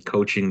and been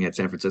coaching at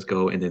San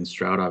Francisco, and then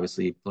Stroud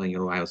obviously playing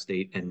at Ohio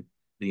State and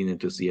leading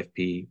into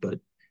CFP, but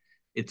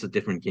it's a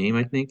different game,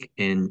 I think.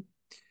 And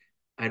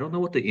I don't know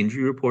what the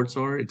injury reports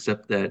are,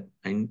 except that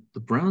the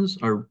Browns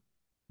are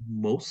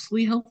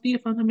mostly healthy,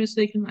 if I'm not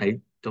mistaken. I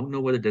don't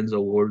know whether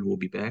Denzel Ward will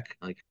be back.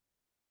 Like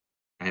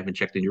I haven't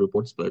checked injury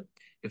reports, but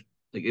if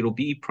like it'll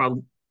be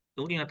probably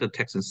looking at the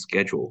Texans'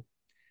 schedule.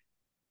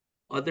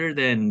 Other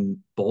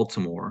than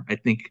Baltimore, I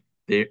think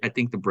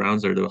the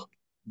Browns are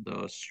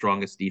the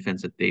strongest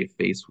defense that they've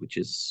faced, which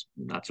is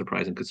not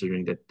surprising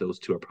considering that those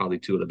two are probably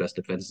two of the best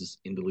defenses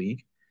in the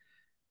league.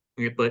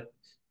 Yeah, but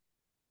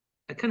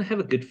I kind of have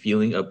a good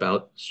feeling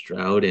about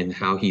Stroud and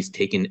how he's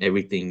taken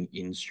everything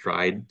in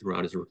stride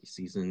throughout his rookie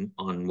season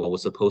on what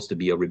was supposed to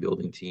be a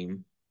rebuilding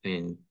team,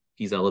 and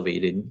he's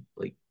elevated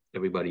like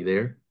everybody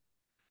there.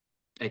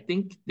 I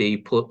think they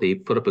put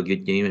up a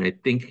good game, and I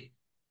think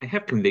I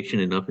have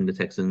conviction enough in the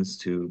Texans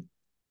to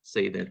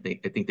say that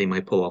I think they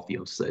might pull off the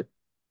upset.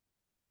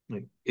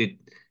 Like it,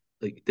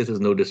 like this is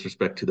no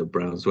disrespect to the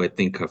Browns, who I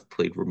think have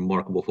played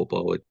remarkable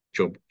football with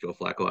Joe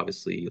Flacco,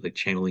 obviously like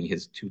channeling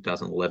his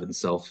 2011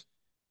 self,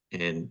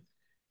 and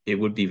it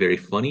would be very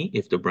funny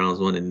if the Browns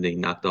won and they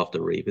knocked off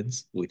the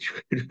Ravens, which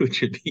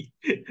would be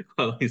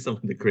probably some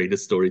of the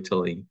greatest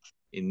storytelling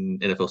in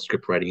NFL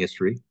script writing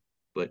history.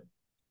 But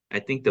I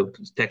think the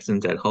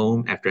Texans at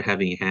home, after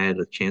having had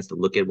a chance to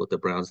look at what the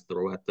Browns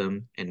throw at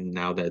them, and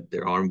now that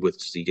they're armed with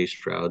CJ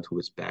Stroud, who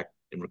is back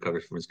and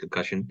recovered from his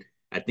concussion,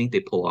 I think they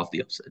pull off the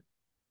upset.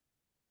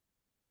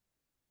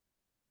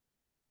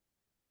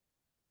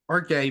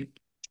 RK,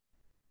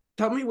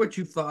 tell me what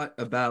you thought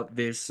about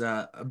this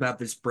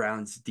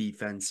Browns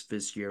defense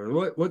this year.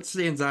 What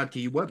stands out to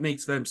you? What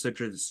makes them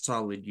such a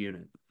solid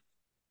unit?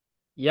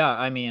 Yeah,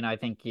 I mean, I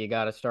think you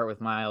got to start with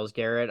Myles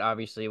Garrett,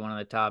 obviously one of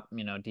the top,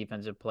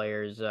 defensive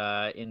players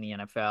in the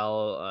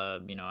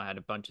NFL. Had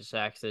a bunch of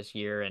sacks this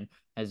year, and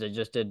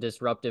just a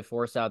disruptive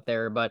force out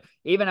there. But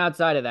even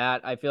outside of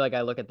that, I feel like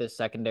I look at this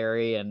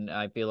secondary and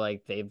I feel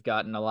like they've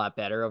gotten a lot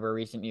better over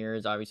recent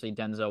years. Obviously,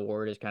 Denzel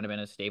Ward has kind of been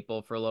a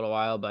staple for a little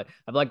while, but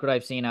I've liked what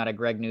I've seen out of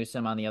Greg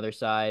Newsome on the other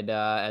side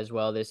as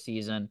well this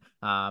season.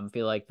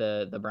 Feel like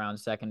the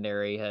Browns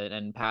secondary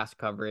and pass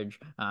coverage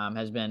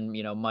has been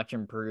much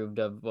improved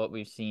of what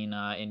we've seen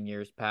in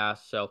years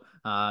past. So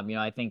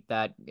I think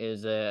that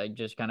is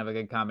just kind of a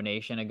good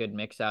combination, a good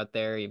mix out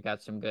there. You've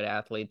got some good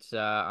athletes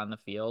on the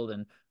field,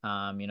 and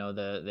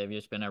they've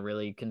just been a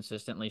really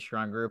consistently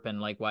strong group.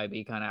 And like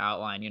YB kind of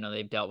outlined,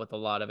 they've dealt with a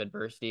lot of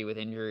adversity with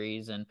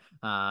injuries and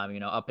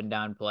up and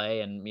down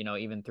play, and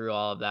even through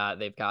all of that,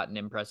 they've gotten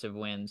impressive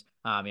wins.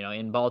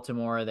 In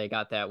Baltimore, they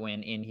got that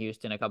win in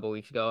Houston a couple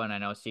weeks ago, and I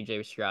know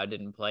CJ Stroud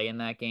didn't play in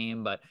that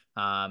game, but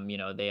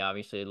they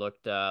obviously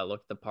looked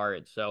the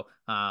part. So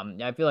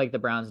I feel like the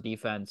Browns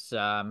defense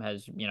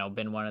has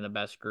been one of the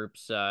best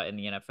groups in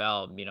the NFL.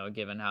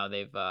 Given how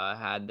they've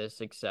had this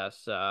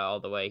success all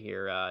the way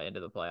here into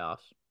the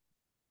playoffs.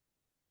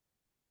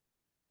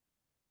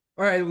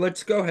 All right,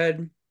 let's go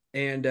ahead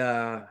and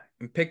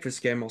pick this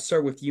game. I'll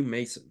start with you,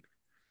 Mason.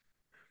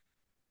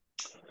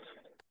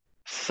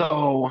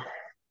 So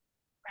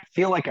I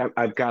feel like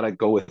I've got to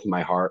go with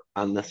my heart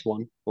on this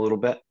one a little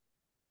bit.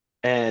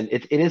 And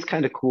it is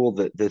kind of cool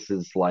that this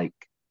is like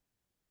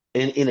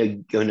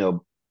in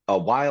a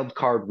wild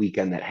card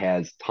weekend that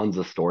has tons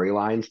of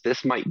storylines.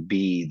 This might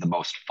be the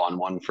most fun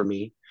one for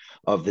me,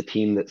 of the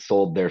team that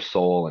sold their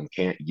soul and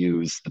can't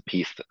use the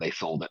piece that they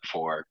sold it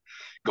for,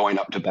 going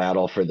up to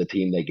battle for the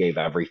team they gave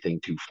everything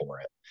to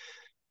for it.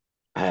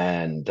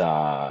 And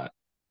I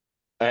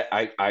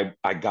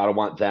gotta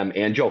want them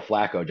and Joe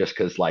Flacco, just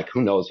because, like,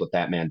 who knows what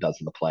that man does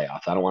in the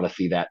playoffs. I don't want to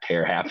see that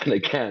tear happen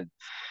again.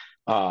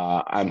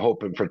 I'm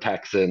hoping for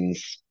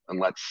Texans, and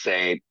let's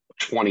say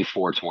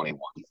 24-21.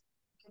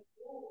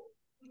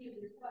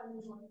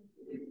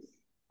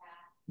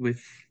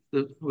 With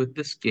with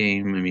this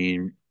game, I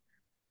mean,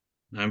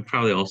 I'm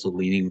probably also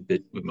leaning a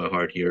bit with my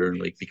heart here,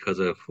 like because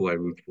of who I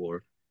root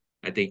for.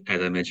 I think,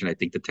 as I mentioned, I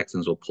think the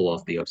Texans will pull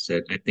off the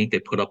upset. I think they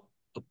put up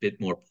a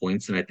bit more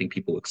points than I think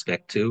people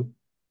expect to,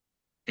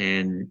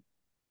 and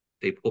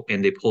they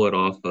pull it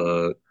off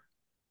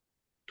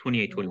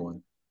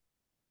 28-21.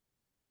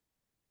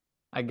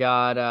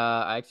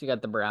 I actually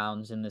got the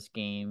Browns in this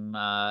game.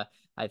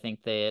 I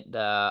think that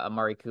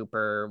Amari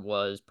Cooper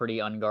was pretty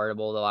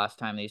unguardable the last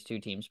time these two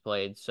teams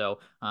played. So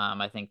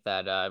I think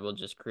that will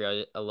just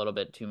create a little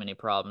bit too many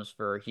problems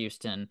for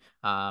Houston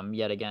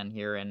yet again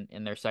here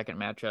in their second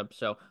matchup.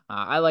 So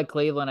I like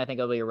Cleveland. I think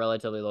it'll be a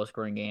relatively low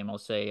scoring game. I'll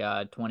say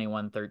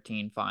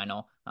 21-13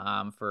 final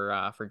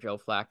for Joe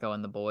Flacco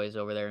and the boys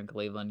over there in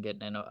Cleveland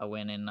getting a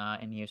win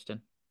in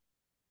Houston.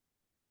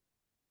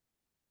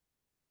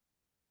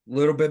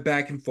 Little bit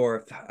back and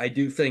forth. I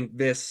do think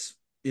this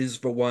is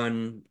the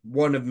one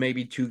of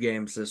maybe two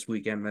games this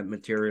weekend that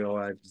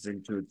materializes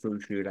into a true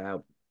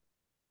shootout.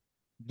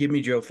 Give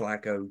me Joe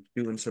Flacco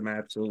doing some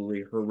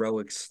absolutely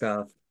heroic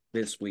stuff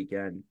this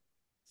weekend.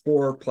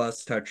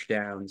 4+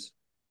 touchdowns.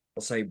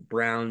 I'll say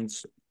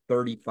Browns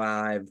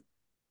 35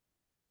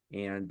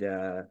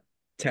 and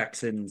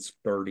Texans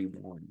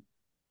 31.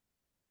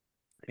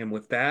 And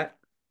with that,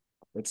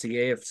 let's see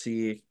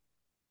AFC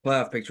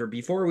playoff picture.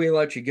 Before we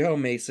let you go,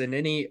 Mason,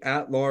 any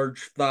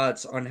at-large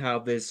thoughts on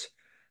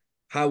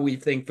how we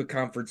think the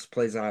conference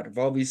plays out of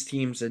all these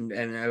teams and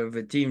of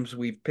the teams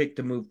we've picked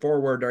to move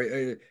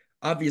forward?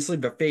 Obviously,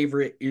 the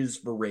favorite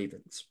is the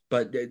Ravens,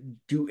 but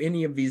do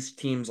any of these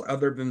teams,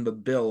 other than the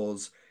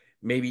Bills,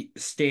 maybe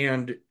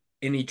stand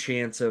any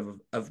chance of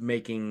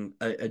making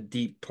a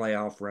deep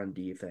playoff run,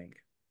 do you think?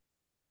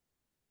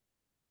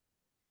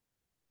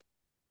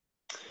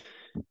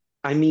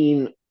 I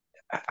mean,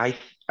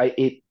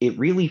 it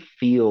really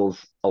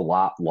feels a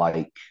lot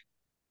like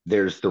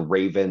there's the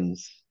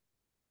Ravens,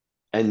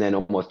 and then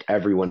almost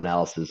everyone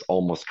else is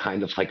almost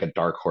kind of like a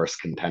dark horse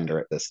contender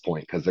at this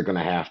point, because they're going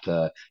to have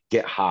to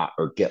get hot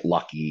or get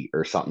lucky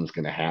or something's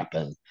going to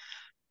happen.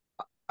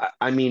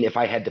 I mean, if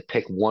I had to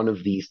pick one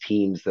of these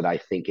teams that I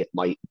think it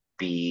might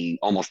be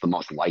almost the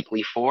most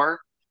likely for,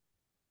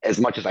 as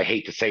much as I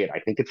hate to say it, I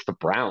think it's the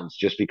Browns,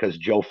 just because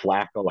Joe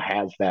Flacco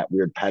has that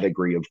weird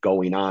pedigree of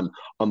going on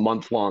a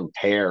month-long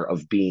tear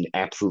of being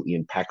absolutely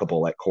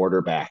impeccable at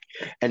quarterback.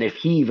 And if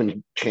he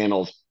even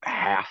channels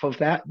half of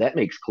that, that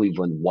makes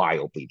Cleveland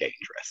wildly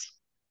dangerous.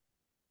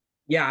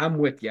 Yeah, I'm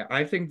with you.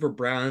 I think the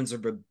Browns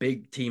are a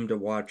big team to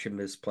watch in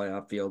this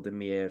playoff field in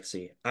the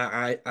AFC.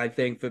 I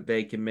think that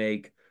they can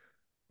make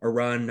a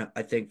run.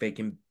 I think they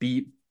can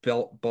beat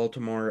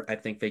Baltimore. I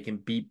think they can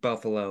beat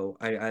Buffalo.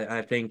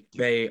 I think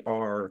they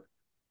are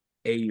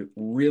a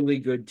really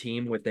good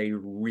team with a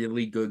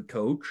really good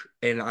coach.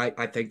 And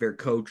I think their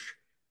coach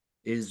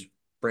is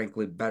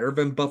frankly better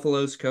than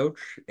Buffalo's coach,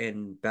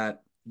 and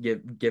that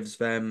gives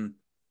them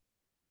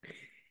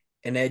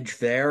an edge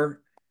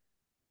there.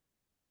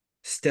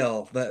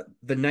 Still, the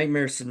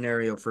nightmare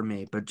scenario for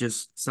me, but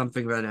just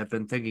something that I've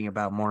been thinking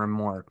about more and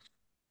more.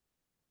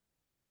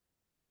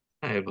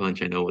 I have a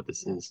hunch I know what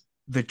this is.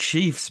 The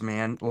Chiefs,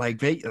 man,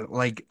 like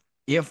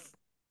if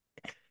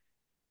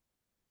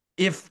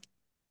if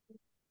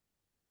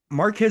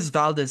Marquez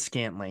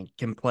Valdez-Scantling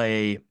can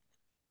play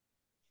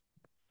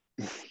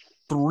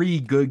 3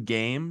 good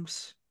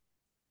games,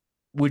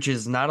 which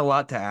is not a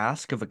lot to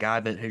ask of a guy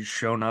that has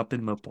shown up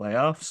in the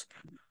playoffs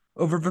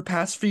over the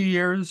past few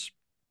years.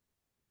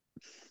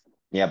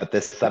 Yeah, but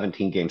this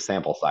 17 game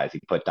sample size he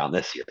put down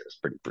this year is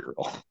pretty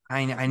brutal.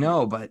 I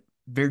know, but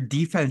their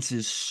defense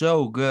is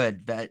so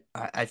good that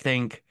I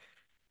think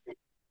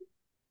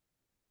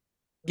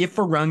if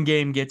a run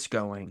game gets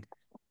going,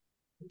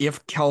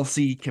 if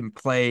Kelsey can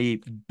play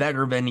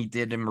better than he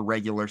did in the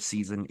regular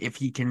season, if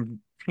he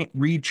can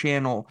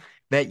rechannel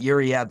that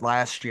year he had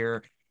last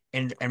year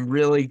and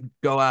really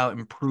go out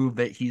and prove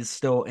that he's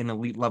still an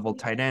elite level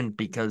tight end,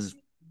 because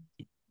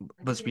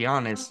let's be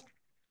honest,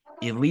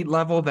 elite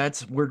level,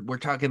 that's we're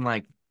talking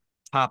like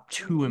top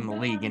 2 in the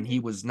league, and he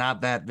was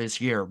not that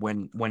this year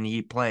when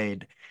he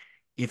played.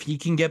 If he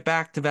can get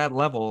back to that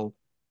level,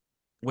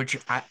 which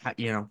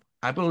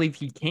I believe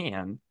he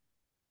can,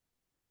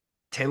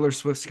 Taylor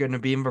Swift's going to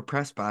be in the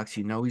press box.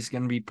 He's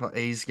going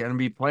to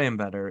be playing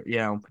better.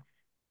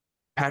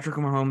 Patrick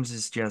Mahomes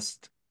is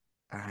just,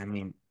 I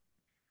mean,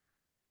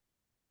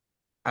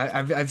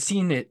 I've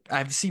seen it.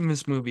 I've seen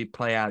this movie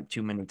play out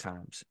too many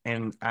times,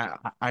 and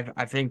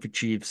I think the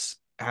Chiefs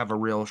have a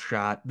real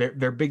shot.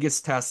 Their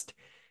biggest test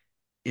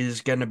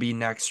is going to be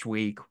next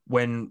week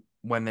when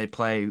they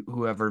play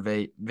whoever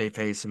they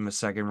face in the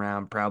second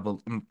round.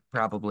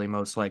 Probably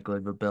most likely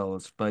the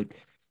Bills, but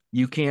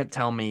you can't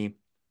tell me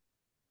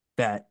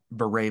that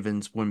the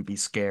Ravens wouldn't be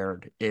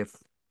scared if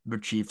the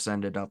Chiefs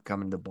ended up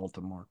coming to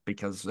Baltimore,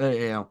 because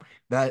that's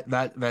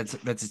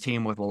a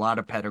team with a lot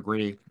of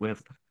pedigree,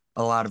 with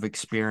a lot of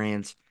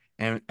experience,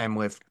 and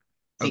with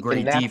a See, and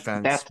great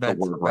defense that's the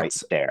word right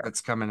there.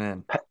 that's coming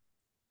in.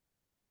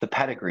 The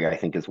pedigree, I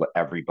think, is what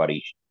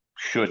everybody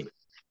should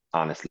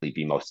honestly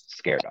be most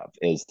scared of.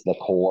 Is the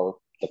core,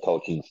 the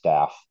coaching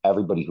staff,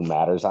 everybody who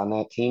matters on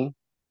that team.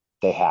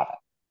 They have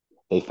it.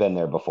 They've been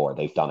there before.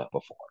 They've done it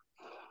before.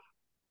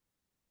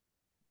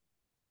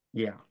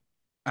 Yeah.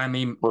 I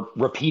mean,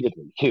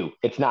 Repeatedly too.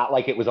 It's not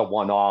like it was a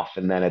one-off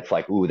and then it's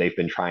like, ooh, they've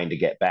been trying to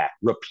get back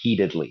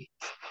repeatedly.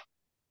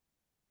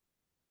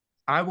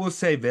 I will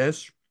say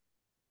this.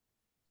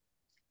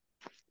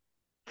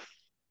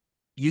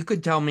 You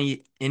could tell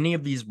me any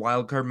of these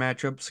wildcard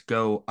matchups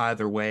go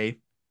either way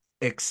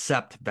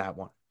except that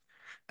one.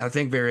 I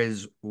think there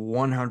is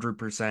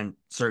 100%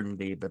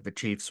 certainty that the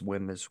Chiefs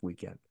win this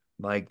weekend.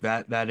 Like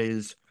that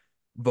is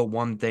the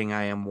one thing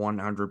I am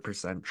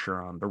 100%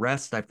 sure on. The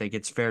rest, I think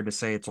it's fair to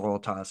say it's all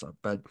a toss up,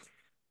 but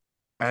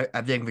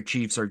I think the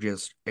Chiefs are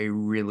just a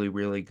really,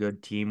 really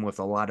good team with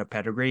a lot of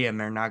pedigree, and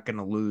they're not going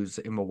to lose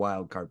in the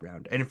wild card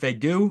round. And if they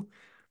do,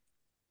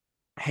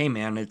 hey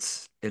man,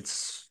 it's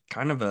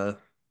kind of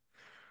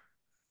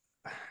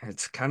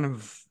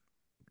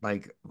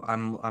like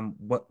I'm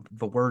what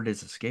the word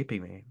is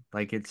escaping me.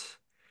 Like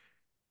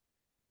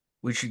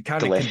we should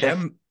kind of Delicious,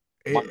 condemn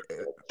it,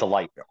 wonderful,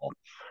 delightful.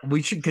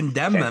 we should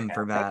condemn them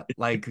for Fantastic.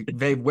 that. Like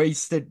they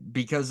wasted,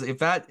 because if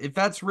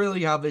that's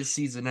really how this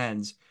season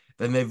ends,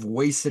 then they've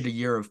wasted a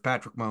year of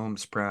Patrick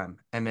Mahomes' prime,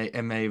 and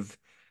they've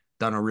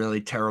done a really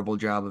terrible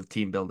job of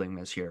team building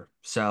this year.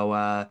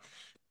 So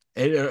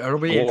it'll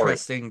be Glory.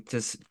 interesting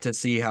to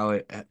see how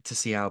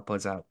it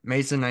plays out.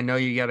 Mason, I know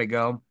you got to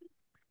go.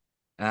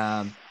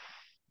 Um,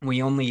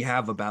 we only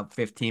have about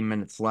 15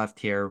 minutes left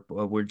here.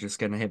 We're just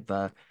gonna hit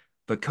the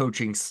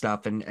coaching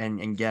stuff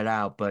and get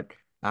out. But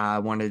I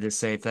wanted to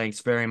say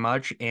thanks very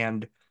much,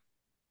 and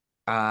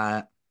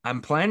uh,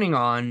 I'm planning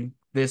on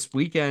this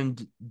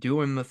weekend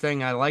doing the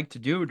thing I like to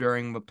do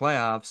during the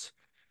playoffs,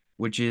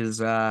 which is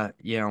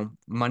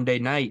Monday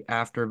night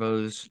after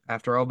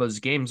all those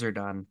games are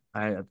done.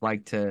 I'd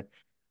like to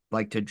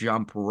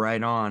jump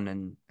right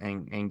on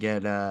and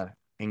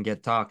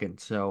get talking.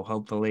 So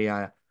hopefully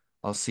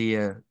I'll see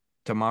you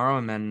tomorrow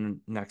and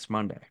then next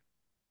Monday.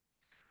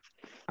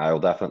 I will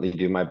definitely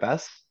do my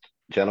best.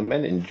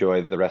 Gentlemen,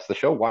 enjoy the rest of the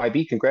show.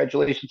 YB,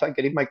 congratulations on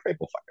getting Mike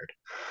Vrabel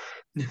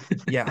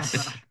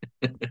Yes.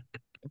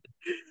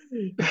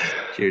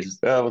 Cheers.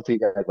 We'll see you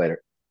guys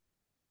later.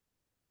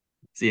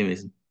 See you,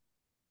 Mason.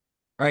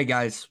 All right,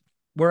 guys,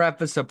 we'll wrap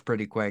this up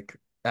pretty quick.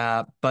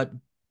 But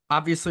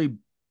obviously,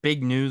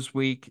 big news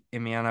week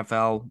in the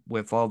NFL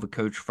with all the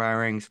coach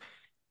firings.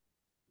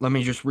 Let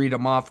me just read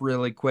them off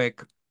really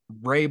quick.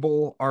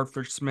 Vrabel,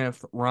 Arthur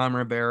Smith, Ron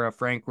Rivera,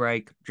 Frank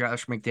Reich,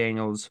 Josh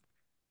McDaniels,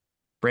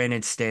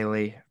 Brandon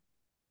Staley.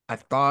 I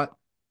thought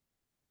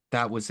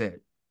that was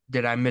it.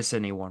 Did I miss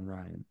anyone,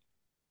 Ryan?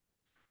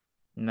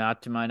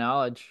 Not to my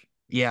knowledge.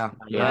 Yeah.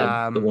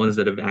 Yeah, the ones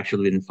that have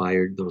actually been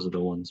fired, those are the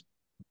ones.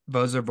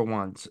 Those are the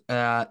ones.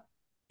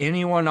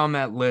 Anyone on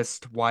that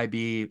list,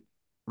 YB,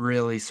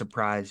 really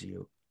surprise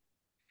you?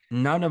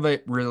 None of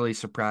it really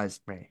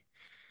surprised me.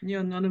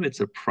 Yeah, none of it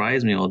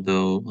surprised me,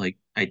 although like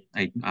I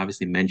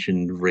obviously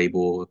mentioned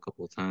Vrabel a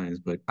couple of times,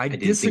 but I I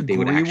didn't think they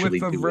would disagree with actually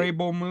the do it.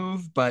 Vrabel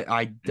move, but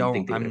I didn't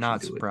think they would I'm actually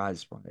not do it.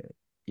 surprised by it.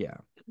 Yeah.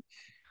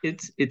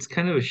 It's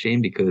kind of a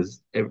shame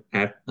because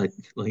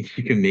like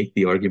you can make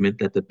the argument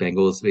that the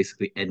Bengals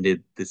basically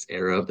ended this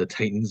era of the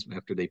Titans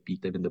after they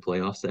beat them in the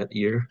playoffs that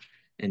year,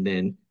 and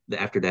then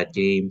after that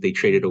game they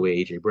traded away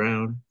AJ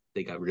Brown,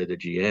 they got rid of the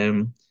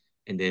GM,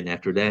 and then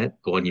after that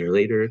 1 year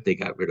later they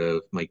got rid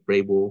of Mike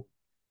Vrabel.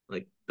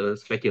 Like the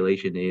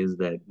speculation is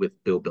that with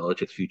Bill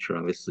Belichick's future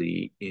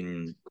obviously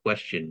in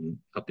question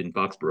up in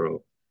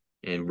Foxborough,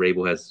 and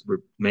Vrabel has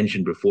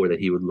mentioned before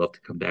that he would love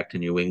to come back to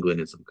New England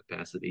in some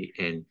capacity,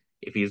 and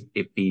if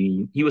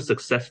he was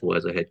successful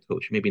as a head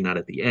coach, maybe not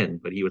at the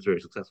end, but he was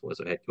very successful as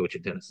a head coach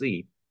in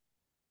Tennessee.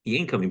 He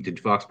ain't coming to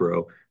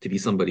Foxborough to be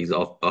somebody's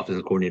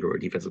offensive coordinator or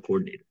defensive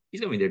coordinator. He's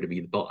coming there to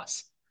be the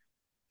boss.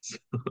 So,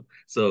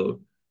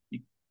 so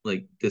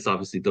like this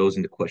obviously throws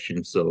into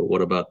question. So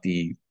what about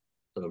the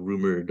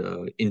rumored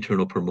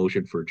internal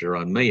promotion for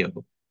Jerron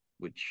Mayo,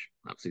 which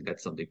obviously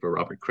that's something for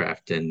Robert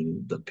Kraft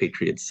and the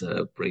Patriots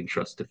brain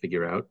trust to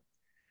figure out.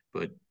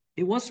 But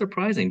it was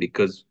surprising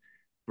because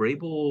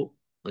Vrabel,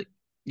 like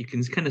you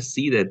can kind of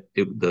see that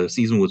the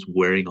season was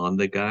wearing on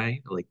the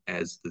guy. Like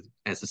as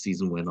the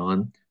season went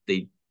on,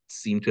 they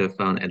seemed to have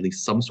found at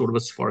least some sort of a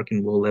spark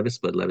in Will Levis,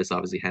 but Levis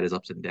obviously had his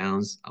ups and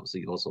downs.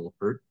 Obviously, he also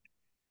hurt,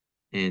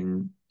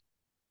 and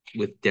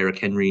with Derrick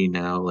Henry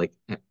now, like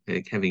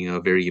having a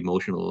very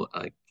emotional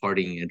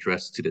parting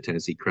address to the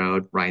Tennessee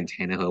crowd. Ryan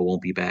Tannehill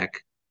won't be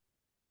back.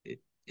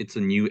 It's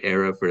a new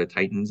era for the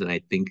Titans, and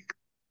I think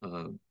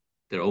uh,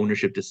 their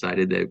ownership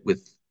decided that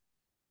with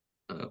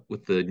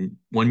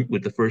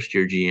the first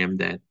year GM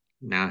that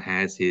now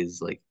has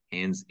his like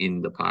hands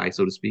in the pie,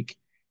 so to speak,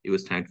 it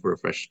was time for a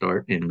fresh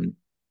start, and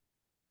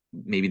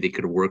maybe they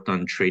could have worked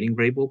on trading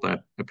Vrabel,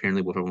 but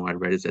apparently what I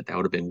read is that that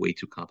would have been way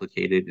too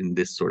complicated in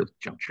this sort of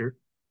juncture.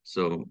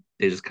 So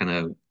they just kind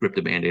of ripped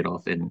the band-aid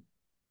off, and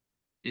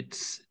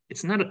it's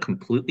not a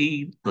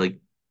completely like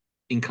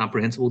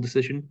incomprehensible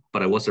decision,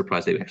 but I was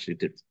surprised they actually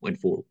did went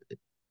forward with it.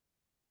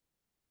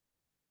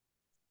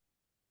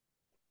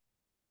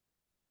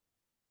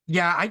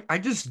 Yeah, I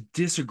just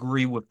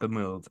disagree with the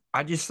move.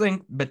 I just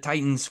think the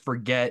Titans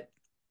forget,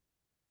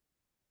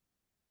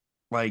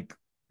 like,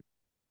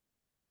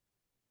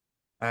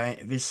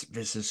 this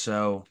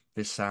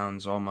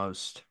sounds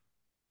almost,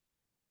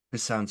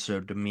 this sounds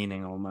so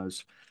demeaning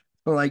almost.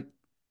 But like,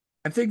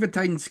 I think the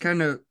Titans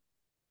kind of,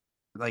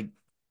 like,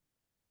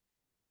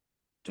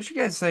 don't you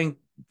guys think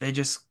they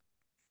just,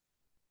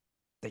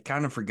 they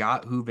kind of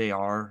forgot who they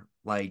are?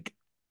 Like,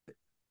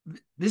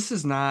 this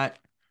is not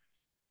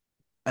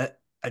a,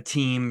 a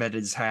team that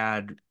has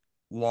had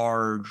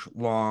large,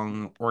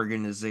 long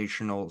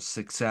organizational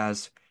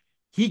success.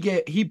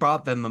 He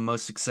brought them the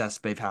most success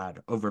they've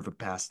had over the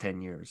past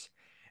 10 years.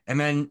 And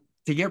then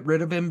to get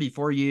rid of him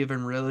before you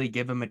even really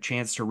give him a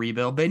chance to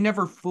rebuild, they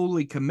never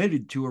fully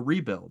committed to a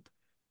rebuild.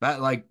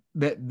 That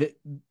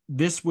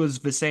this was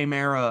the same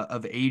era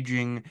of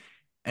aging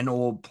and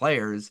old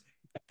players.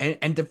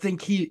 And to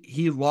think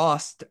he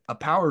lost a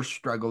power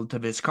struggle to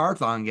this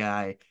Carthon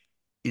guy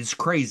is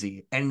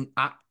crazy. And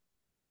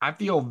I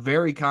feel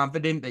very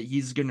confident that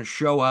he's going to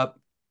show up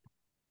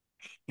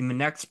in the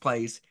next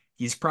place.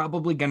 He's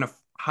probably going to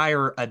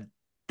hire a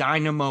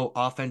dynamo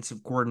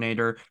offensive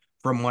coordinator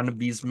from one of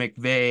these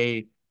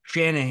McVay,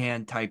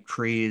 Shanahan type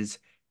trees,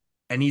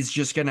 and he's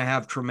just going to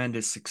have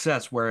tremendous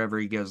success wherever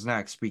he goes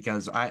next.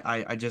 Because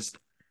I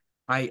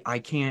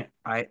can't,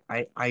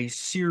 I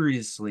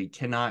seriously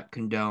cannot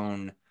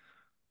condone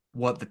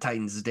what the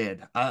Titans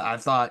did. I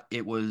thought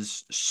it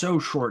was so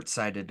short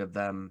sighted of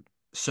them,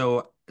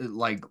 so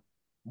like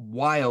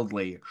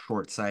wildly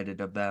short sighted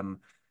of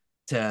them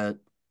to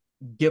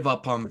give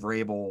up on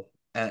Vrabel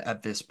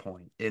at this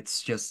point.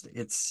 It's just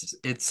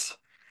it's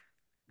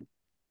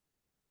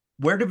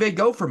where do they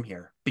go from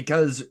here?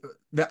 Because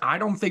I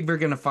don't think they're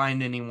going to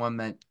find anyone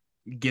that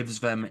gives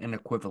them an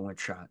equivalent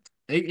shot.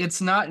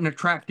 It's not an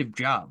attractive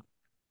job.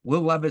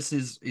 Will Levis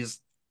is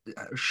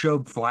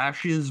showed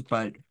flashes,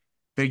 but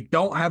they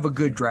don't have a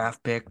good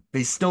draft pick.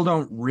 They still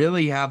don't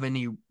really have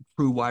any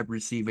true wide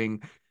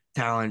receiving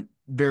talent.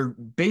 They're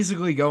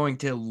basically going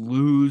to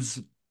lose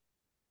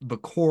the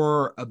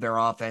core of their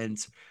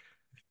offense.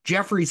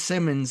 Jeffrey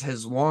Simmons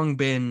has long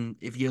been,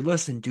 if you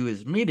listen to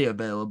his media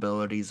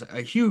availabilities,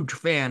 a huge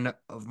fan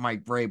of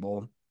Mike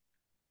Vrabel.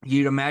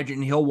 You'd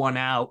imagine he'll want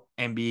out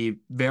and be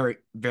very,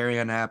 very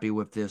unhappy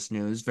with this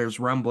news. There's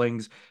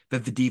rumblings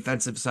that the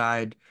defensive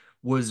side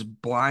was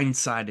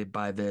blindsided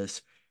by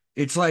this.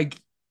 It's like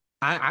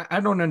I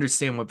don't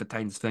understand what the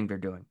Titans think they're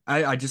doing.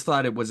 I just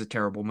thought it was a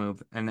terrible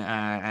move, and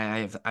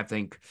I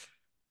think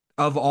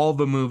of all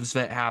the moves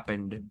that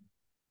happened,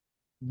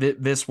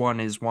 this one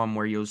is one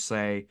where you'll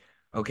say,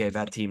 okay,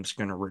 that team's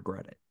gonna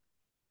regret it.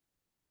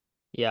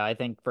 Yeah, I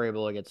think Vrabel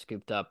will get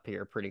scooped up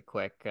here pretty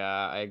quick.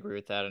 I agree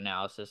with that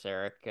analysis,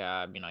 Eric.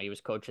 He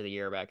was coach of the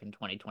year back in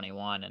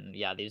 2021, and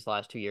yeah, these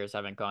last 2 years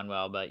haven't gone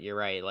well. But you're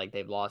right, like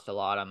they've lost a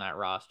lot on that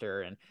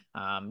roster,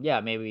 and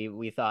yeah, maybe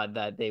we thought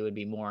that they would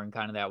be more in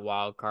kind of that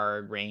wild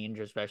card range,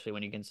 especially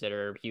when you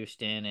consider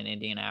Houston and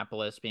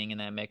Indianapolis being in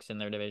that mix in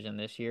their division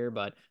this year.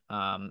 But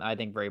I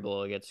think Vrabel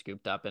will get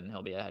scooped up, and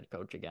he'll be a head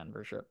coach again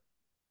for sure.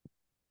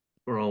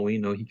 for all we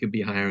know, he could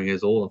be hiring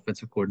his old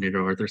offensive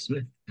coordinator Arthur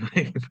Smith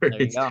for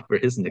There you go.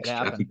 his Could next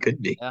job. He happen.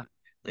 could be. Yeah.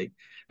 Like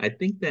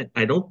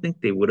I don't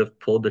think they would have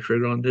pulled the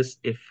trigger on this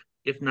if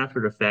not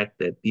for the fact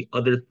that the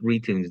other three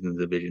teams in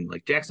the division,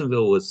 like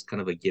Jacksonville, was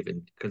kind of a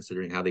given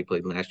considering how they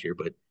played last year,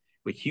 but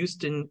with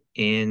Houston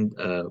and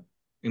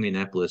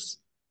Indianapolis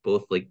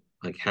both like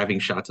having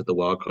shots at the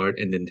wild card,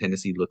 and then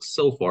Tennessee looks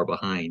so far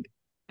behind.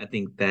 I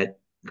think that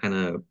kind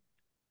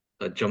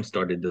of jump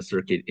started the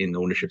circuit in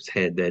ownership's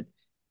head that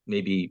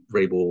maybe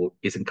Vrabel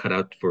isn't cut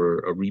out for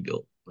a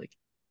rebuild, like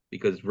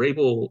because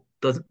Vrabel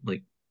doesn't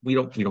like we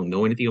don't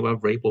know anything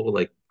about Vrabel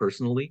like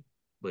personally,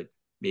 but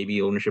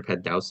maybe ownership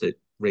had doubts that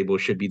Vrabel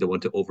should be the one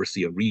to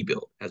oversee a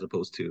rebuild as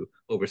opposed to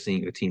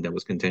overseeing a team that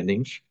was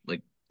contending.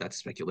 Like that's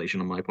speculation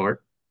on my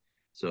part.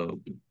 So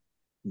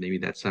maybe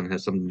that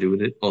has something to do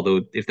with it.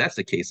 Although if that's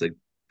the case, like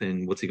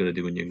then what's he going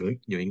to do in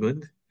New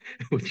England?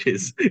 Which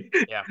is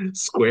Yeah.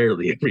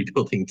 squarely a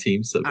rebuilding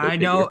team. So go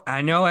figure.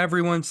 I know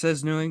everyone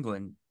says New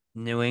England.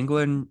 New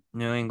England,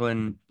 New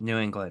England, New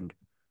England.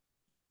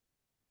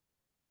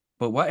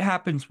 But what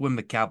happens when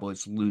the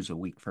Cowboys lose a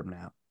week from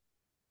now?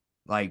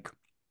 Like,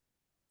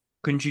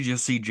 couldn't you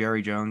just see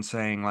Jerry Jones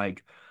saying,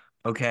 like,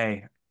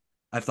 okay,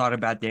 I thought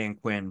about Dan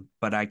Quinn,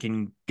 but I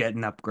can get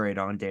an upgrade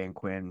on Dan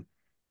Quinn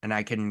and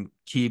I can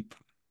keep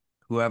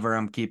whoever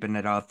I'm keeping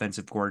at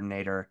offensive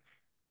coordinator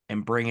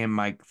and bring in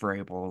Mike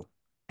Vrabel,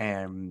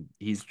 and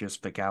he's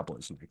just the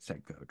Cowboys' next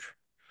head coach.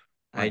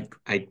 Like,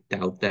 I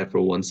doubt that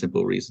for one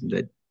simple reason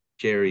that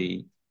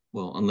Jerry,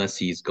 well, unless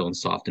he's gone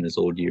soft in his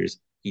old years,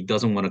 he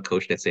doesn't want a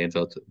coach that stands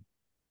out to him.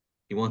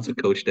 He wants a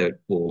coach that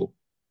will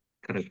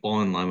kind of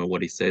fall in line with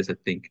what he says. I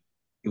think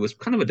it was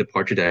kind of a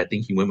departure that I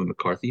think he went with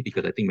McCarthy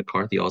because I think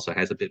McCarthy also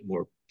has a bit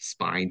more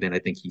spine than I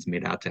think he's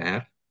made out to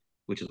have,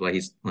 which is why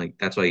he's like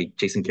that's why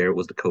Jason Garrett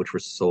was the coach for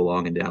so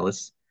long in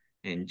Dallas,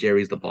 and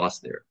Jerry's the boss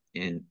there.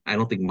 And I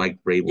don't think Mike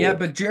yeah, Vrabel.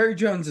 but Jerry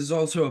Jones is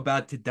also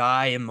about to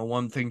die, and the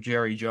one thing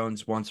Jerry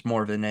Jones wants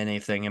more than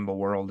anything in the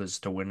world is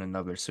to win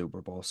another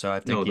Super Bowl. So I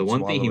think No, the he'd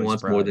one thing he swallow his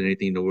wants more than pride.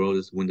 anything in the world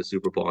is win the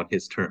Super Bowl on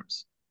his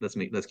terms. Let's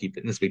make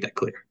that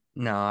clear.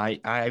 No,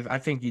 I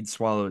think he'd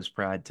swallow his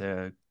pride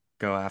to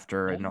go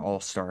after an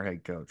all-star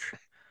head coach.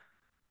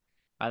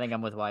 I think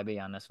I'm with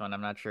YB on this one.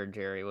 I'm not sure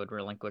Jerry would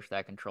relinquish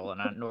that control,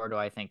 and nor do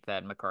I think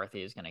that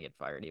McCarthy is going to get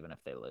fired even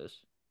if they lose.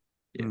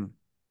 Yeah. Hmm,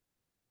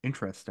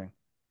 interesting.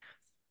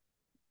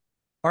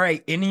 All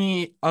right,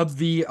 any of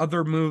the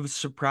other moves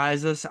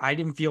surprise us? I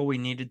didn't feel we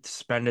needed to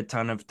spend a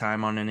ton of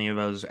time on any of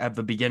those at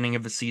the beginning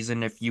of the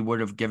season. If you would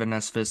have given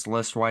us this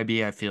list,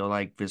 YB, I feel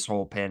like this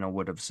whole panel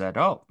would have said,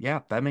 "Oh,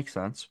 yeah, that makes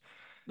sense."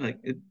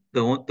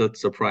 The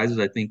surprises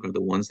I think are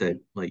the ones that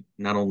like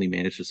not only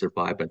manage to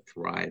survive but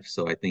thrive.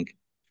 So I think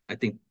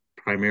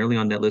primarily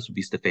on that list would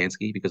be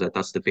Stefanski because I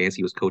thought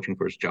Stefanski was coaching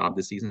for his job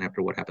this season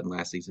after what happened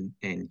last season,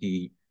 and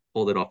he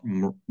pulled it off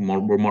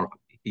remarkably.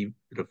 He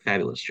did a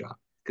fabulous job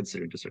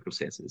considering the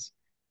circumstances.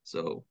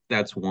 So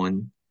that's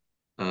one.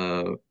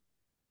 I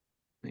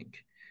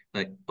think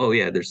like oh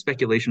yeah, there's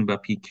speculation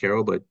about Pete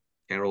Carroll, but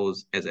Carroll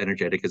is as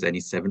energetic as any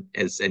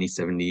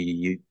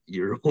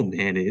 70-year old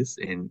man is,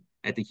 and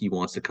I think he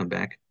wants to come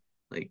back.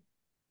 Like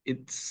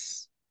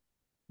it's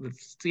the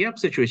Seattle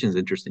situation is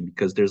interesting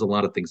because there's a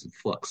lot of things in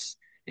flux,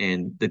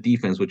 and the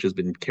defense, which has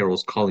been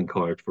Carroll's calling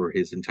card for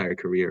his entire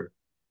career,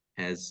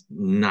 has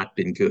not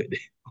been good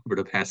over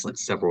the past like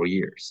several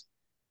years.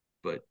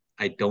 But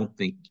I don't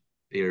think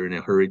they're in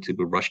a hurry to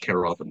rush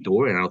Carroll out the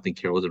door, and I don't think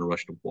Carroll's in a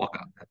rush to walk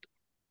out that door.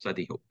 So I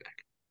think he'll be back.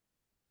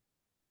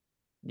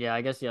 Yeah,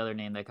 I guess the other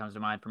name that comes to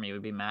mind for me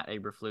would be Matt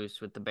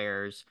Eberflus with the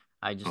Bears.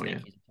 I just Oh think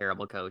yeah. he's a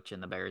terrible coach,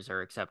 and the Bears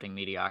are accepting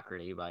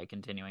mediocrity by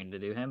continuing to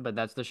do him. But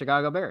that's the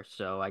Chicago Bears,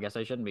 so I guess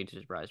I shouldn't be too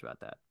surprised about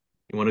that.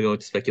 You want to go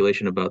into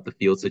speculation about the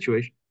field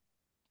situation?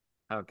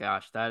 Oh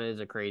gosh, that is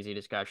a crazy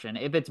discussion.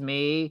 If it's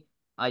me,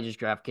 I just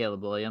draft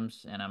Caleb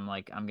Williams, and I'm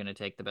like, I'm gonna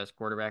take the best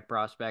quarterback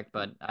prospect.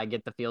 But I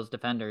get the Fields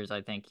defenders.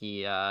 I think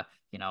he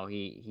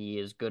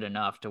is good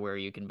enough to where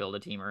you can build a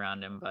team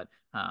around him. But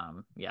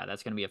yeah,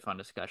 that's gonna be a fun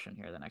discussion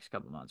here the next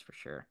couple months for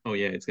sure. Oh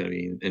yeah, it's gonna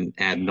be an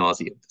ad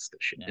nauseum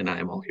discussion, Yeah. and I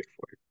am all here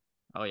for it.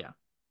 Oh yeah.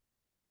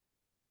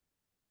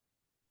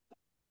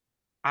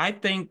 I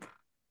think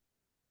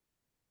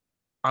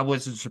I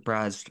wasn't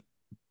surprised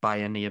by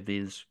any of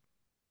these.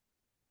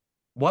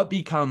 What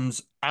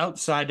becomes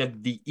outside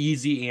of the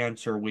easy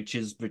answer, which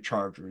is the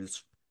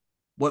Chargers?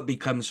 What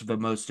becomes the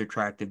most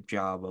attractive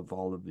job of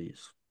all of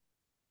these?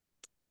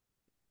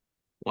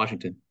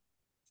 Washington,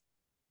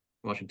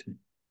 Washington,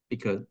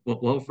 because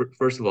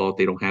first of all,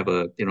 they don't have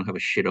a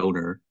shit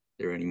owner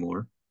there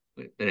anymore.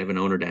 They have an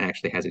owner that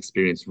actually has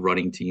experience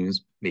running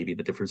teams, maybe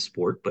the different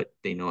sport, but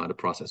they know how the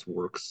process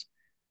works.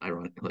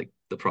 Ironic, like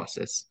the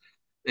process,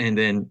 and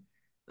then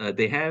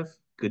they have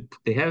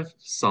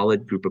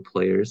solid group of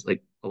players,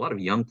 like a lot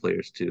of young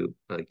players too,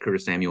 like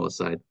Curtis Samuel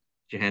aside.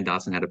 Jahan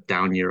Dotson had a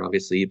down year,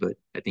 obviously, but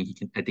I think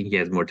he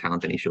has more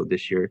talent than he showed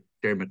this year.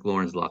 Terry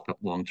McLaurin's locked up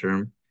long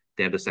term.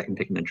 They have the second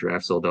pick in the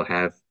draft, so they'll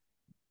have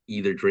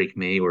either Drake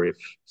May or if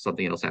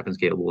something else happens,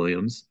 Caleb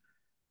Williams.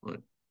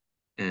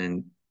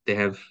 And they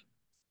have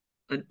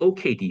an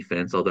okay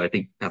defense, although I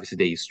think obviously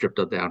they stripped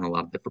down a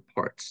lot of different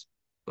parts.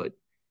 But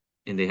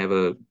and they have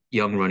a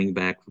young running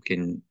back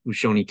who's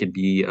shown he can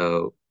be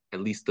at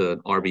least an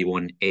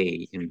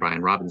RB1A in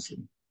Brian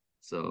Robinson.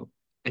 So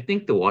I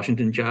think the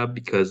Washington job,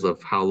 because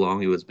of how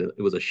long it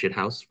was a shit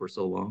house for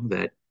so long,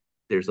 that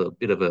there's a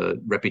bit of a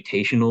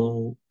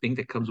reputational thing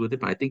that comes with it.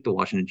 But I think the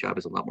Washington job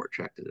is a lot more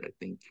attractive than I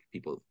think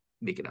people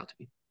make it out to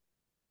be.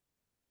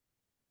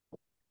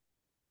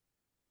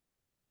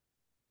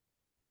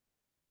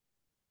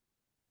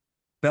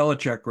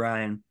 Belichick,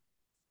 Ryan.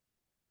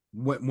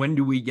 When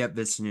do we get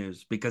this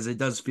news? Because it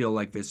does feel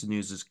like this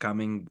news is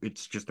coming.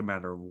 It's just a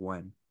matter of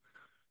when.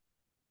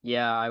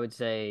 Yeah, I would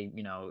say,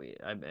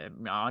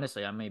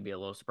 honestly, I may be a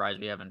little surprised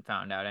we haven't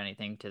found out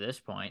anything to this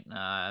point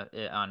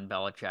on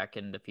Belichick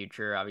in the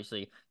future.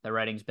 Obviously, the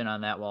writing's been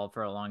on that wall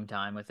for a long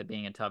time with it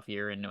being a tough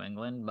year in New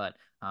England. But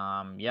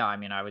yeah, I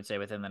mean, I would say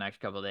within the next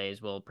couple of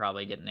days, we'll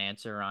probably get an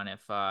answer on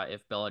if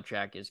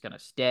Belichick is going to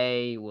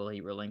stay. Will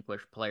he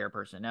relinquish player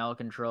personnel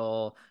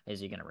control? Is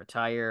he going to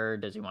retire?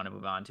 Does he want to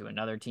move on to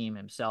another team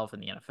himself in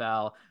the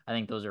NFL? I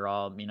think those are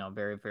all,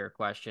 very fair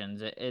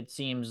questions. It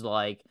seems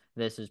like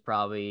this is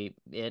probably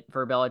it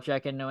for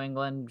Belichick in New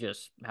England,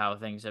 just how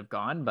things have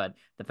gone. But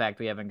the fact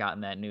we haven't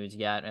gotten that news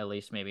yet, at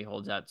least maybe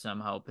holds out some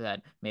hope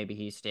that maybe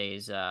he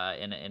stays in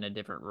a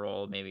different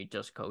role, maybe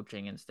just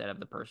coaching instead of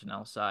the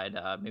personnel side.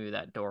 Maybe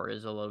that door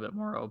is a little bit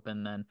more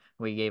open than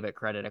we gave it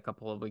credit a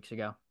couple of weeks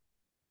ago.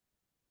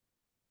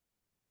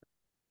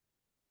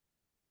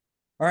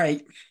 All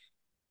right.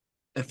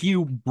 A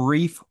few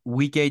brief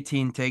Week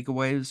 18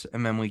 takeaways,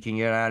 and then we can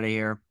get out of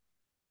here.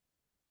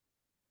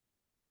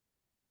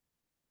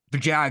 The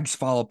Jags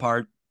fall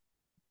apart.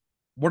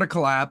 What a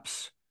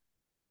collapse.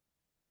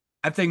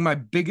 I think my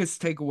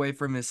biggest takeaway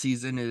from this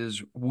season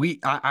is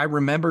I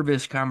remember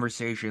this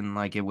conversation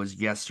like it was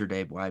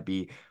yesterday,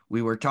 YB.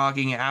 We were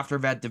talking after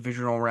that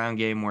divisional round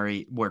game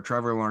where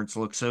Trevor Lawrence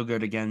looked so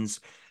good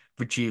against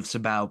the Chiefs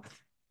about,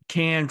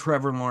 can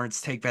Trevor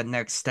Lawrence take that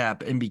next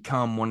step and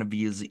become one of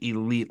these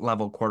elite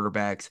level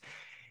quarterbacks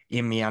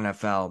in the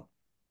NFL?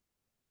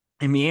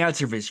 And the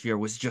answer this year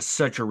was just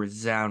such a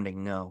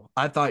resounding no.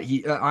 I thought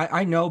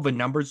I know the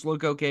numbers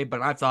look okay,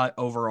 but I thought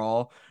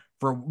overall,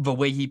 for the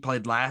way he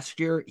played last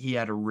year, he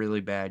had a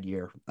really bad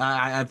year.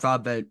 I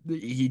thought that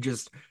he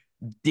just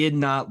did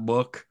not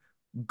look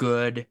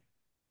good,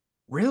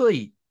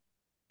 really,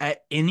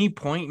 at any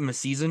point in the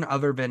season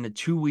other than a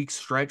 2 week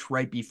stretch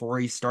right before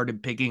he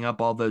started picking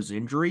up all those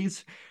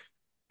injuries.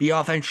 The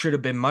offense should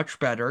have been much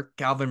better.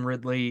 Calvin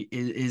Ridley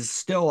is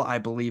still, I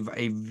believe,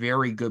 a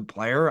very good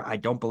player. I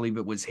don't believe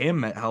it was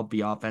him that held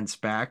the offense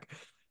back.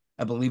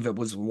 I believe it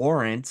was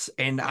Lawrence.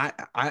 And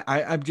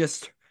I'm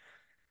just,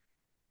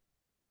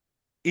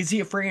 is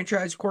he a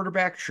franchise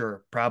quarterback?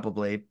 Sure,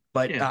 probably.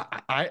 But Yeah,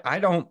 I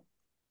don't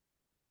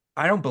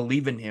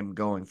believe in him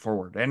going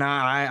forward. And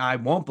I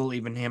won't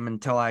believe in him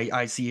until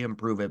I see him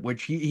prove it,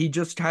 which he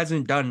just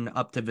hasn't done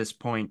up to this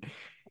point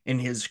in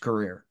his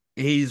career.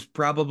 He's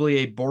probably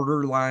a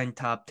borderline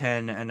top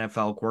 10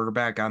 NFL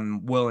quarterback.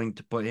 I'm willing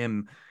to put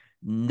him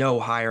no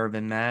higher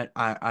than that.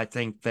 I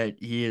think that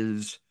he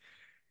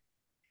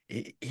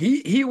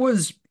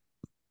was,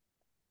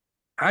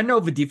 I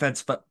know the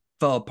defense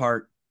fell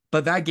apart,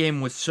 but that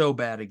game was so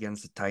bad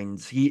against the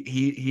Titans.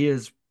 He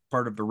is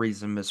part of the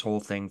reason this whole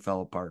thing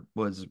fell apart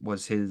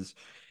was his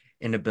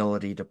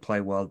inability to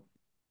play well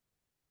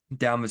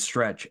down the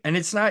stretch. And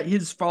it's not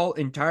his fault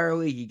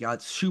entirely. He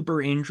got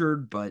super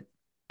injured, but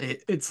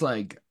it's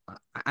like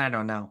I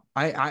don't know.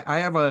 I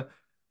have a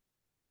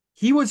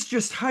he was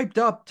just hyped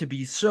up to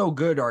be so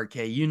good, RK.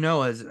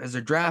 As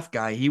a draft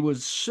guy, he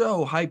was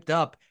so hyped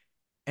up,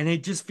 and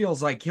it just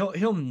feels like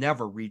he'll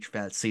never reach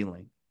that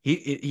ceiling.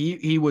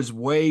 He was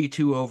way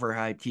too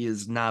overhyped. He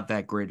is not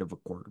that great of a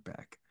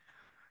quarterback.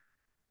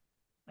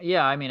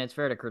 Yeah, I mean, it's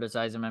fair to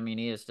criticize him. I mean,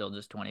 he is still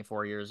just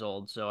 24 years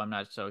old, so I'm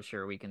not so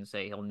sure we can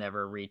say he'll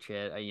never reach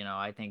it.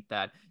 I think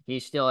that he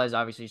still has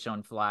obviously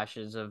shown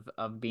flashes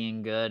of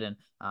being good, and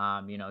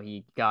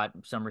he got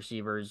some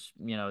receivers,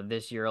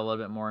 this year a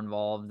little bit more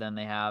involved than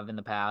they have in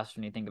the past.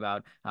 When you think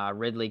about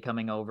Ridley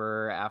coming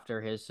over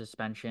after his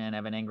suspension,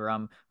 Evan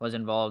Ingram was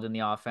involved in the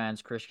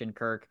offense. Christian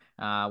Kirk,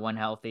 when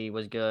healthy,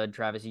 was good.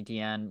 Travis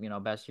Etienne,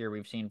 best year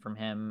we've seen from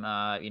him,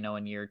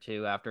 in year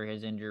two after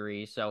his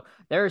injury. So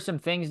there are some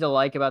things to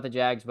like about the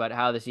Jags, but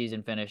how the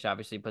season finished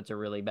obviously puts a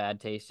really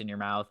bad taste in your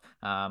mouth.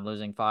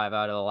 Losing 5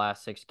 out of the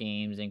last 6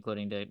 games,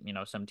 including to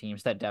some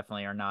teams that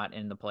definitely are not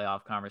in the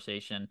playoff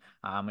conversation.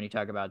 When you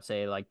talk about,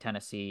 say, like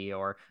Tennessee,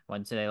 or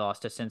when they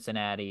lost to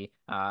Cincinnati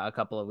a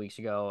couple of weeks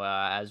ago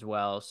as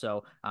well.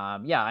 So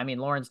yeah, I mean,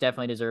 Lawrence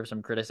definitely deserves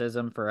some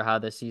criticism for how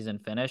this season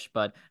finished,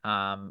 but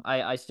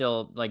I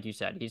still, like you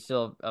said, he's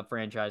still a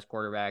franchise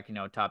quarterback.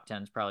 Top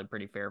 10 is probably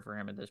pretty fair for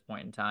him at this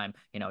point in time.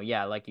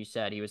 Yeah, like you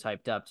said, he was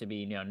hyped up to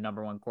be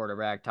number one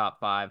quarterback quarterback, top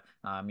five,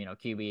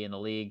 QB in the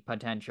league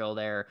potential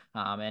there.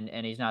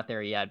 And he's not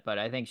there yet, but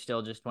I think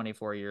still just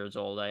 24 years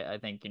old. I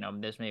think,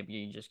 this may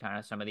be just kind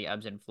of some of the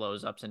ebbs and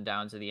flows, ups and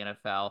downs of the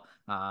NFL,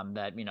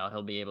 that,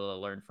 he'll be able to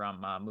learn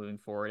from moving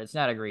forward. It's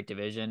not a great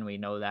division. We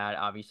know that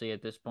obviously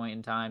at this point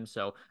in time.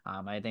 So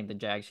I think the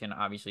Jags can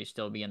obviously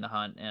still be in the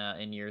hunt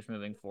in years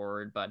moving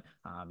forward. But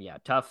yeah,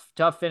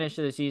 tough finish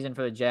to the season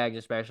for the Jags,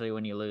 especially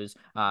when you lose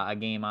a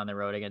game on the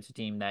road against a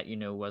team that you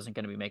knew wasn't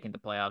going to be making the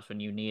playoffs when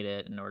you need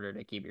it in order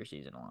to keep your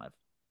season alive.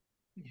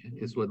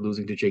 It's what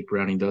losing to Jake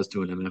Browning does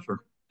to an MFR.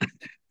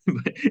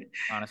 But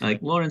Honestly,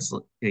 like Lawrence,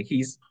 like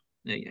he's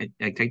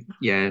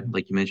yeah,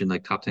 like you mentioned,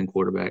 like top 10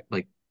 quarterback,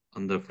 like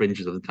on the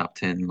fringes of the top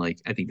 10. Like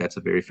I think that's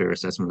a very fair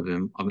assessment of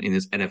him in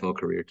his NFL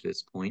career to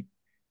this point.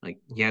 Like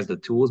he has the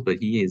tools, but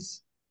he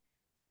is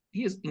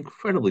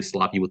incredibly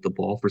sloppy with the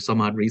ball for some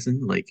odd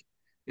reason. Like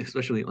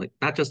especially like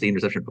not just the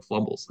interception but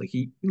fumbles. Like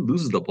he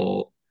loses the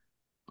ball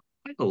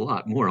quite a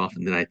lot more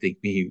often than I think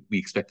we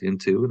expected him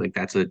to. Like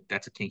that's a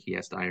kink he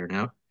has to iron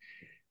out.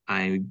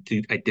 I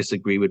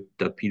disagree with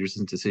Doug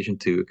Peterson's decision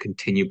to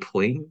continue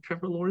playing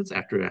Trevor Lawrence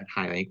after a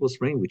high ankle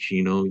sprain, which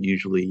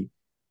usually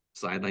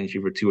sidelines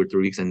you for 2 or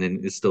 3 weeks and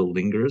then it still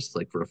lingers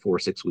like for 4 or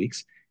 6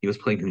 weeks. He was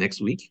playing the next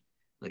week.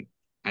 Like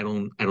I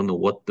don't know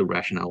what the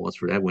rationale was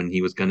for that when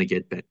he was gonna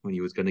get bench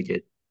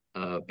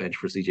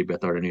for CJ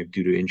Beathard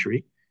due to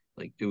injury.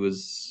 Like it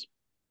was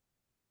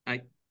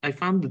I I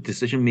found the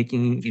decision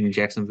making in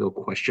Jacksonville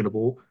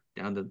questionable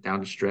down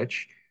the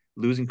stretch.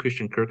 Losing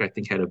Christian Kirk, I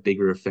think, had a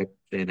bigger effect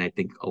than I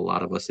think a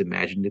lot of us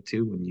imagined it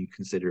to when you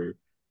consider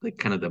like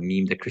kind of the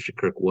meme that Christian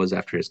Kirk was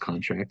after his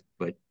contract.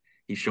 But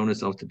he's shown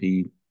himself to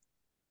be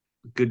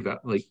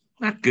like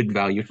not good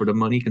value for the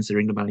money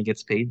considering the amount he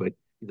gets paid, but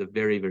he's a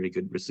very, very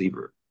good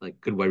receiver, like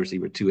good wide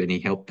receiver too, and he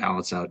helped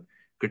balance out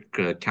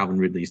Calvin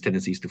Ridley's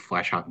tendencies to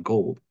flash hot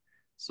gold.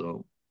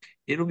 So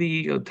it'll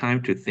be a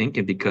time to think,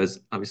 and because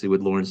obviously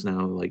with Lawrence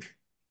now, like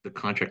the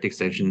contract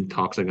extension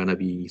talks are gonna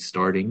be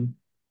starting,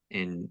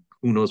 and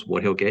who knows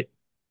what he'll get,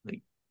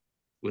 like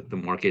with the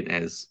market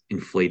as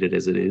inflated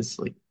as it is,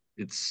 like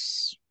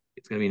it's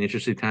gonna be an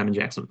interesting time in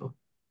Jacksonville.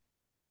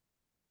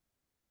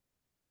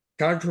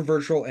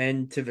 Controversial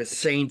end to the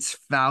Saints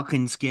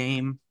Falcons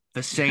game.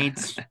 The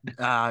Saints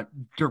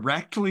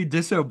directly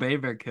disobey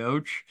their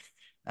coach,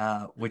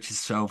 which is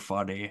so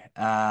funny.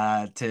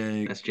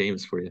 That's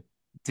James for you.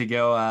 To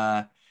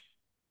go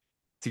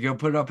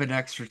put up an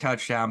extra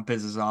touchdown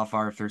pisses off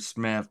Arthur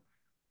Smith.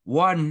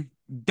 One,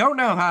 don't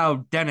know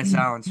how Dennis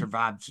Allen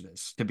survives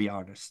this, to be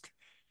honest.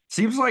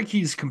 Seems like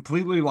he's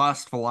completely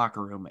lost the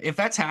locker room. If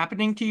that's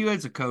happening to you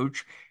as a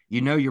coach, you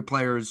know your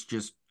players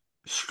just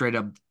straight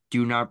up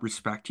do not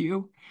respect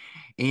you.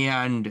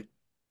 And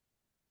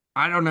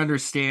I don't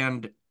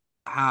understand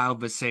how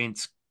the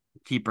Saints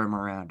keep him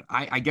around.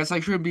 I guess I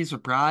shouldn't be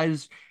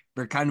surprised.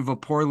 They're kind of a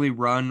poorly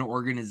run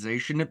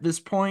organization at this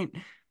point,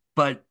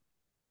 but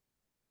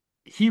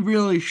he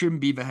really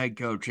shouldn't be the head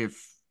coach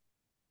if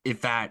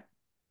that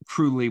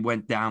truly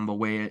went down the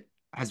way it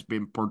has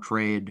been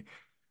portrayed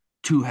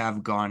to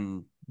have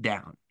gone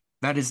down.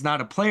 That is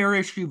not a player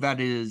issue. That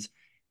is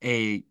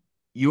a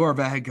you are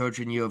the head coach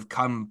and you have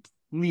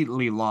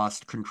completely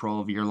lost control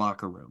of your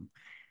locker room.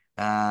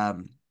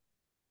 Um,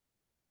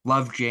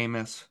 Love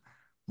Jameis.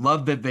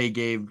 Love that they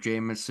gave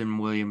Jamison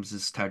Williams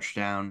his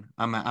touchdown.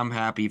 I'm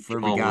happy for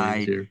the Jamal Williams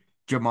guy. here.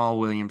 Jamal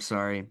Williams,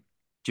 sorry.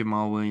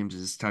 Jamal Williams'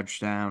 his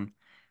touchdown.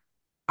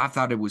 I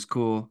thought it was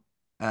cool.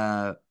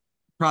 Uh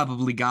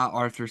Probably got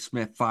Arthur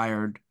Smith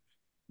fired.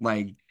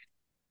 Like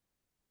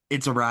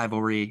it's a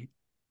rivalry.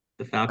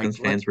 The Like Falcons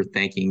fans were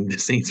thanking the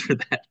Saints for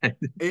that. I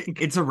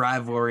think. it's a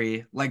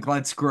rivalry. Like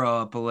let's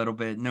grow up a little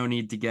bit. No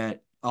need to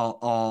get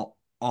all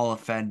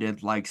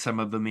offended like some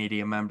of the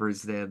media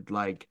members did.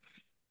 Like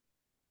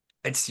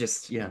it's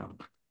just, I mean,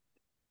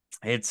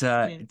 it's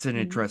an I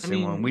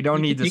interesting one. We mean,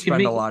 don't you need can to you can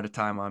spend a make lot of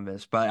time on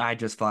this, but I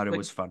just thought it like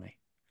was funny.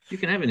 you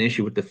can have an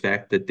issue with the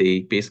fact that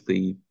they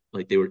basically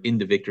like they were in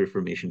the victory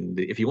formation.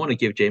 If you want to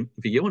give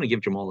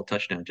Jamal a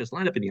touchdown, just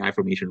line up in the I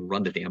formation, and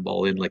run the damn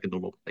ball in like a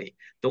normal play.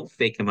 Don't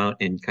fake him out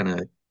and kind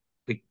of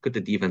put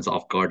the defense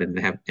off guard and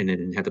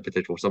then have the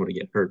potential for someone to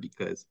get hurt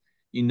because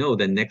you know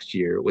that next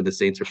year when the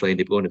Saints are playing,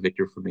 they go into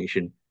victory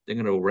formation. They're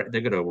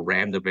gonna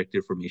ram the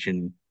victory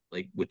formation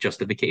like with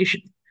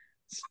justification.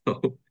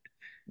 So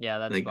yeah,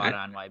 that's like spot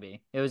on, YB.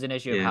 It was an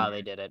issue of yeah how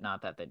they did it,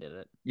 not that they did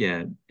it.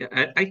 yeah,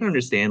 I can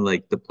understand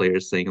like the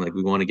players saying like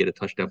we want to get a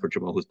touchdown for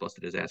Jamal who's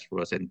busted his ass for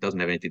us and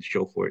doesn't have anything to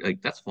show for it.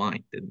 Like that's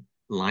fine. Then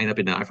line up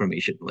in the I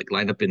formation, like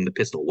line up in the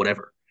pistol,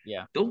 whatever.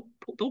 Yeah. Don't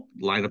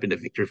line up in the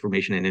victory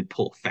formation and then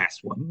pull a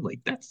fast one.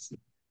 That's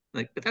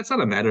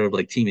not a matter of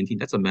like team and team.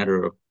 That's a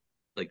matter of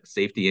like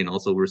safety and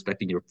also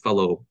respecting your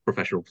fellow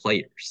professional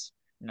players.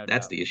 No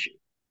That's doubt. the issue.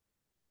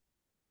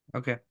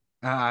 Okay.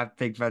 I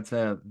think that's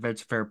a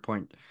fair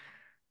point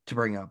to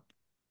bring up.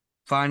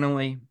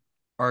 Finally,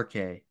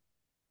 RK,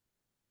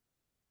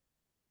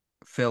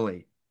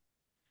 Philly.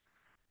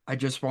 I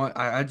just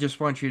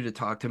want you to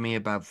talk to me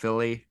about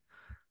Philly.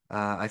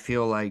 I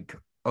feel like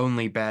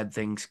only bad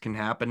things can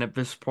happen at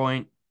this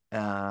point.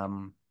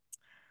 Um,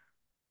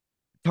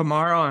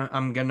 tomorrow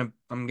I'm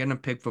gonna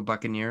pick the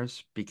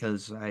Buccaneers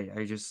because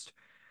I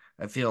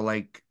feel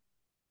like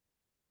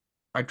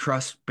I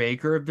trust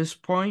Baker at this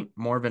point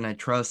more than I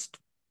trust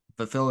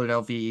the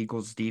Philadelphia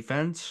Eagles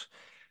defense.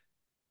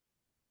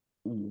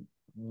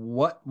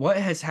 What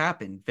has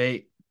happened?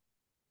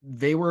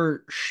 They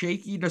were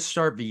shaky to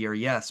start the year,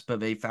 yes, but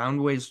they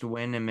found ways to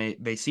win and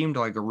they seemed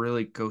like a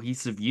really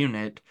cohesive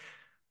unit.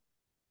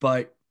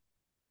 But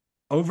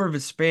over the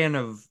span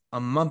of a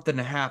month and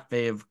a half,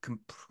 they have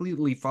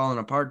completely fallen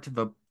apart to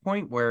the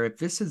point where if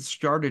this had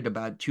started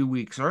about 2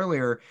 weeks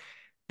earlier,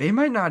 they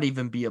might not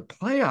even be a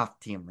playoff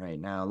team right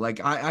now. Like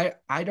I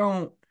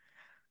don't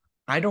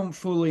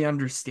fully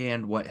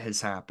understand what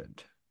has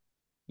happened.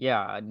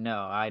 Yeah, no,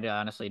 I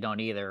honestly don't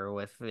either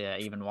with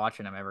even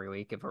watching them every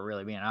week, if we're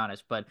really being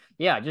honest. But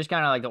yeah, just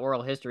kind of like the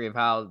oral history of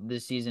how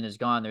this season has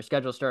gone. Their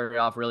schedule started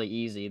off really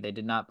easy. They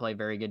did not play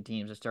very good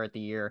teams to start the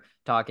year.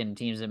 Talking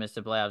teams that missed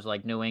the playoffs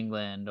like New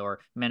England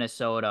or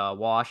Minnesota,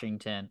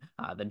 Washington.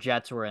 The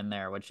Jets were in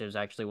there, which is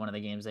actually one of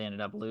the games they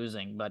ended up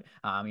losing. But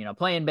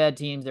playing bad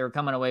teams, they were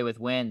coming away with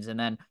wins. And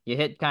then you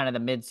hit kind of the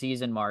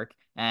mid-season mark,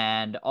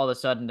 and all of a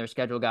sudden their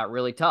schedule got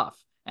really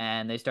tough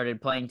and they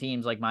started playing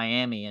teams like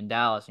Miami and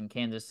Dallas and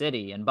Kansas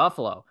City and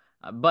Buffalo.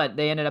 But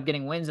they ended up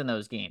getting wins in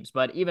those games.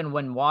 But even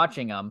when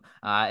watching them,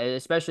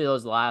 especially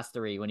those last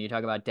three, when you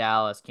talk about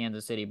Dallas,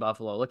 Kansas City,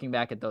 Buffalo, looking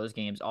back at those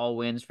games, all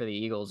wins for the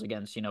Eagles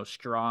against,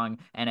 strong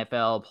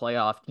NFL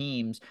playoff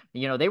teams.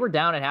 They were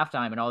down at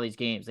halftime in all these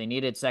games. They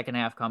needed second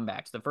half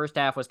comebacks. The first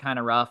half was kind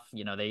of rough.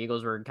 The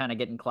Eagles were kind of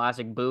getting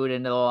classic booed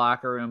into the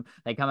locker room.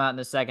 They come out in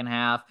the second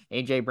half.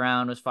 A.J.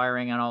 Brown was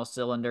firing on all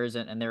cylinders,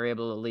 and they were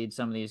able to lead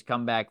some of these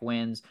comeback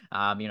wins.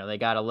 They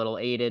got a little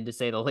aided, to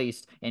say the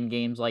least, in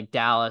games like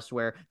Dallas,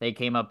 where they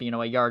came up,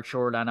 a yard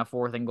short on a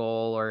 4th and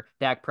goal, or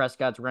Dak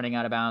Prescott's running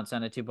out of bounds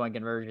on a 2-point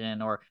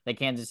conversion, or the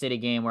Kansas City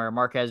game where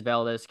Marquez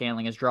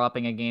Valdez-Scantling is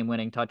dropping a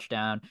game-winning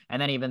touchdown,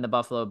 and then even the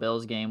Buffalo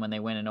Bills game when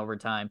they win in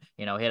overtime,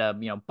 hit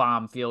a,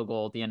 bomb field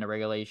goal at the end of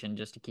regulation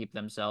just to keep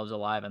themselves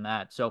alive in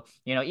that. So,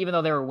 even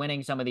though they were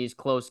winning some of these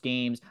close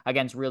games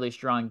against really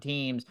strong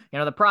teams,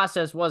 the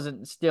process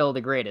wasn't still the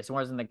greatest. It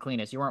wasn't the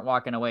cleanest. You weren't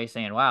walking away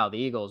saying, wow, the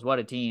Eagles, what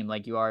a team,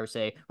 like you are,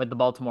 say, with the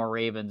Baltimore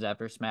Ravens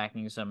after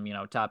smacking some,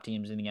 top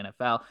teams in the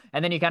NFL.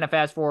 And then you kind of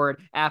fast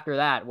forward after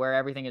that, where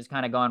everything has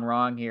kind of gone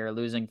wrong here,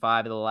 losing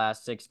 5 of the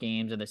last 6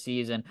 games of the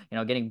season,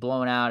 getting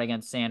blown out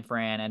against San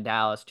Fran and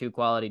Dallas, 2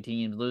 quality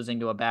teams, losing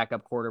to a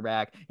backup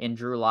quarterback in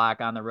Drew Lock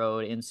on the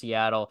road in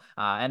Seattle,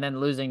 and then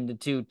losing to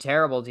 2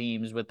 terrible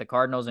teams with the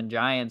Cardinals and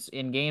Giants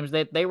in games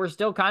that they were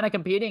still kind of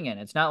competing in.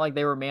 It's not like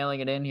they were mailing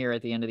it in here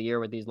at the end of the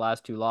year with these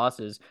last 2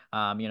 losses.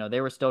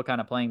 They were still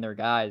kind of playing their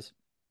guys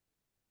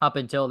up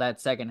until that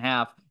second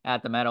half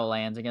at the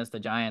Meadowlands against the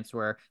Giants,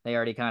 where they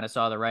already kind of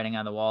saw the writing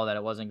on the wall that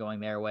it wasn't going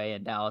their way,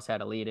 and Dallas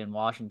had a lead in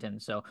Washington.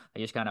 So I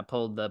just kind of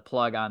pulled the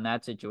plug on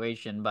that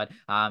situation. But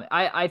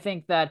I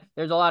think that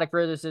there's a lot of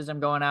criticism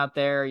going out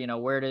there.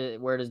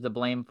 Where does the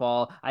blame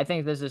fall? I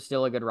think this is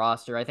still a good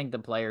roster. I think the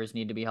players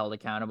need to be held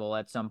accountable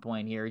at some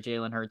point here.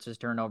 Jalen Hurts'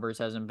 turnovers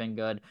hasn't been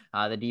good.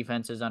 The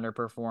defense has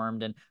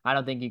underperformed, and I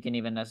don't think you can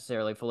even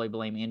necessarily fully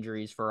blame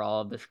injuries for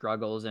all of the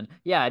struggles. And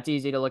yeah, it's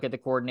easy to look at the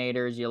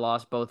coordinators. You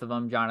lost both of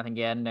them, Jonathan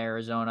Gannon to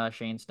Arizona,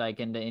 Shane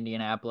Steichen to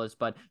Indianapolis.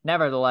 But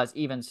nevertheless,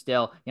 even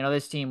still,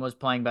 this team was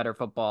playing better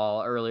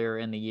football earlier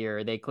in the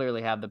year. They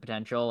clearly have the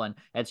potential, and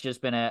it's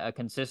just been a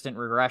consistent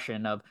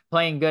regression of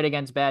playing good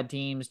against bad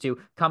teams to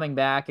coming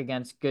back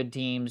against good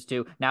teams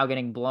to now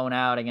getting blown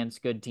out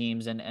against good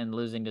teams and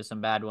losing to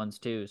some bad ones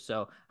too.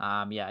 So,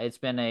 yeah, it's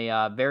been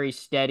a very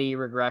steady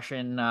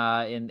regression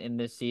in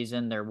this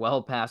season. They're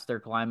well past their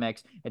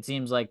climax. It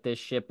seems like this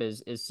ship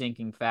is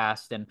sinking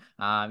fast, and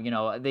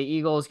the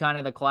Eagles, kind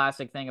of the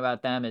classic thing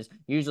about them is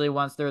usually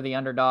once they're the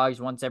underdogs,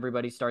 once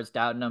everybody starts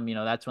doubting them,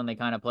 that's when they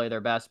kind of play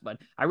their best. But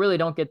I really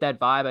don't get that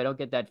vibe. I don't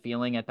get that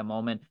feeling at the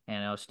moment.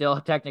 And still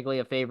technically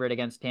a favorite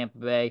against Tampa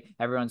Bay.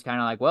 Everyone's kind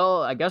of like,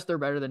 well, I guess they're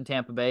better than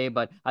Tampa Bay,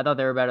 but I thought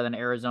they were better than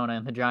Arizona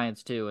and the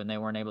Giants too, and they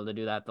weren't able to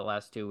do that the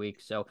last 2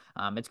 weeks. So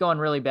it's going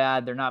really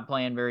bad. They're not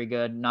playing very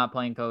good, not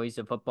playing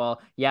cohesive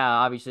football. Yeah,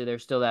 obviously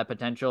there's still that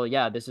potential.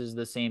 Yeah, this is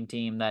the same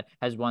team that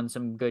has won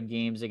some good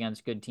games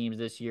against good teams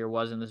this year,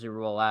 was in the Super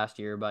Bowl last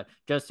year, but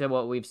just to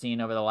what we've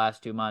seen over the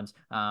last 2 months,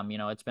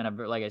 it's been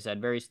like I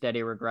said, very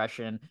steady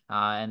regression,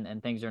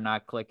 and things are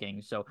not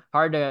clicking. So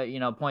hard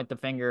to, point the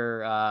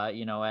finger,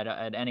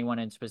 at anyone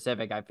in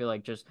specific. I feel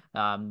like just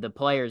the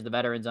players, the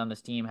veterans on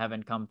this team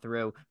haven't come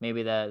through.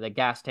 Maybe the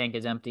gas tank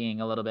is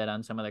emptying a little bit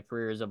on some of the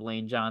careers of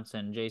Lane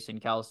Johnson, Jason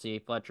Kelsey,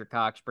 Fletcher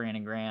Cox,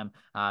 Brandon Graham,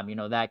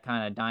 that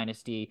kind of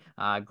dynasty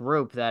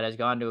group that has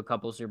gone to a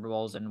couple Super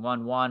Bowls and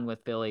won one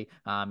with Philly.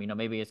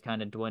 Maybe it's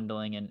kind of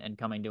dwindling and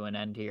coming to an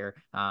end here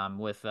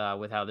with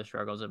how the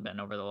struggles have been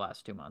over the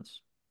last 2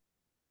 months.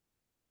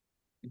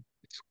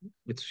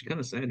 It's kind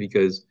of sad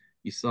because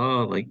you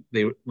saw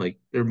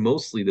they're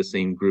mostly the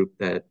same group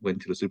that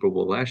went to the Super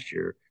Bowl last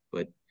year,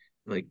 but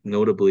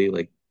notably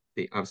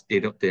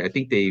I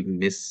think they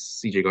miss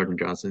C.J. Gardner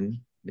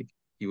Johnson.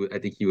 I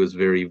think he was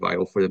very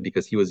vital for them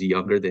because he was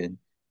younger than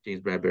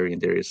James Bradbury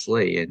and Darius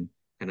Slay, and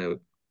kind of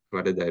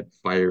provided that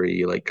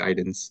fiery like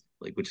guidance,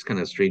 like which is kind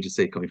of strange to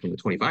say coming from a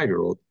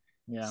 25-year-old.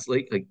 Yeah, It's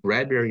like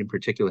Bradbury in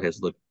particular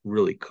has looked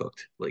really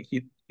cooked. Like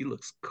he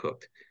looks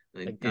cooked.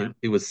 And big time.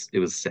 it was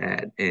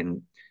sad.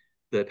 And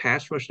the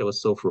pass rush that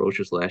was so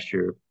ferocious last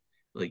year,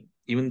 like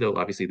even though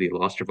obviously they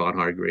lost Javon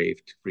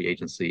Hargrave to free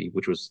agency,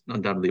 which was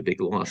undoubtedly a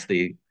big loss,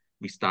 they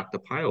restocked the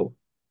pile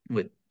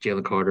with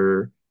Jalen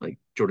Carter, like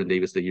Jordan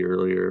Davis the year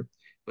earlier.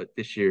 But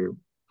this year,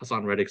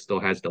 Hassan Reddick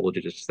still has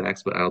double-digit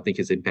sacks, but I don't think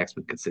his impact's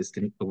been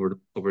consistent over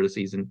the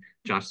season.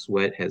 Josh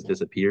Sweat has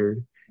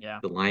disappeared. Yeah.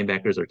 The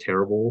linebackers are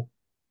terrible,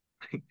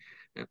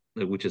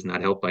 which is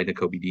not helped by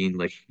Nakobe Dean,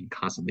 like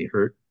constantly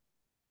hurt.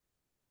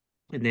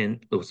 And then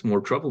what's more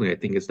troubling, I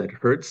think, is that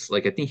Hurts,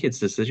 like I think his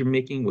decision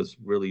making was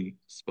really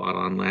spot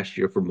on last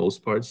year for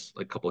most parts,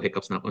 like a couple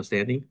hiccups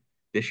notwithstanding.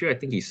 This year, I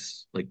think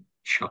he's like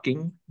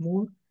chucking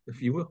more,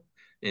 if you will.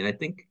 And I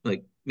think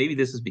like maybe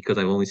this is because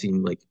I've only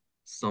seen like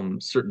some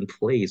certain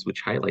plays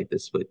which highlight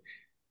this, but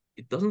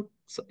it doesn't.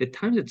 At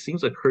times, it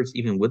seems like Hurts,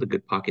 even with a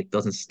good pocket,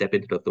 doesn't step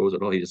into the throws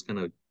at all. He just kind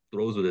of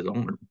throws with his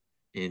arm,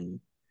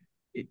 and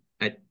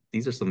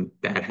these are some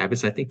bad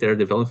habits I think that are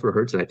developing for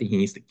Hurts, and I think he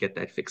needs to get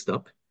that fixed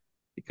up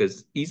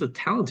because he's a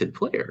talented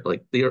player.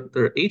 Like they're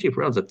AJ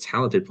Brown's a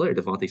talented player.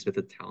 Devontae Smith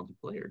a talented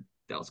player.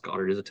 Dallas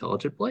Goedert is a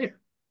talented player.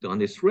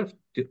 DeAndre Swift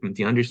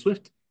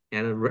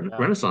had a Yeah.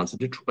 renaissance in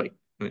Detroit.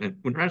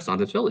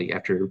 Renaissance in Philly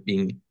after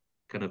being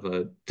kind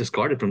of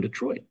discarded from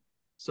Detroit.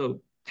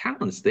 So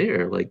talent's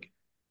there. Like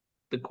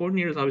the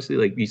coordinators, obviously,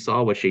 like we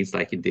saw what Shane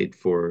Steichen did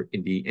for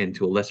Indy, and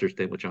to a lesser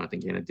extent what Jonathan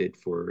Gannon did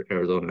for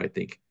Arizona. I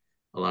think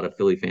a lot of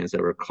Philly fans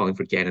that were calling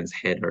for Gannon's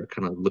head are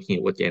kind of looking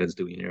at what Gannon's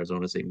doing in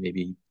Arizona, saying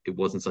maybe it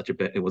wasn't such a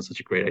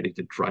great idea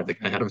to drive the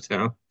guy out of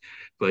town.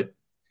 But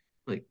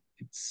like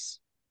it's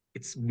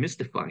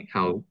mystifying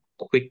how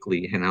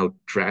quickly and how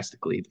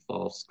drastically the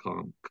fall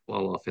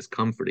off has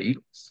come for the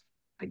Eagles.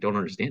 I don't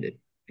understand it.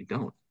 I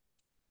don't.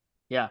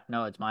 Yeah,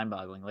 no, it's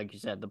mind-boggling. Like you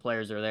said, the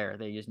players are there.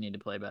 They just need to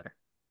play better.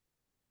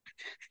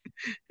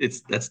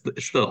 It's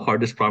the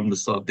hardest problem to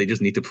solve. They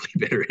just need to play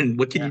better. And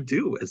what can Yeah, you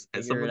do as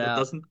figure someone it that out.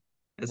 doesn't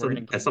We're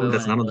gonna as keep someone booing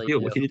that's not on the until you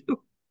field? What do. can you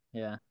do?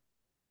 Yeah.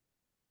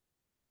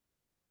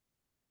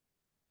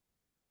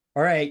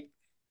 All right.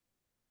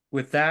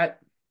 With that,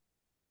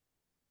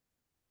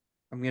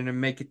 I'm going to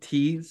make a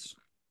tease.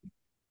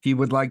 If you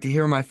would like to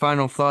hear my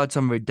final thoughts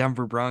on the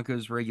Denver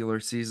Broncos regular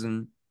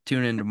season,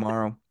 tune in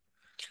tomorrow.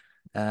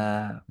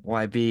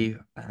 YB,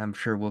 I'm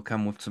sure will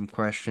come with some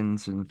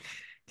questions and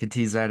can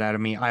tease that out of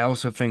me. I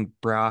also think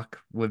Brock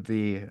would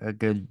be a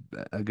good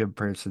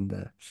person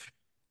to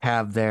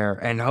have there,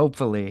 and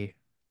hopefully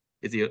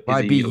Is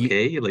YB he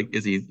okay? Like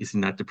is he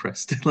not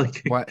depressed?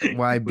 Like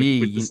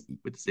YB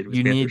with the state of his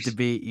you need to Panthers?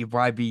 be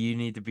YB you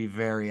need to be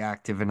very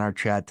active in our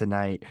chat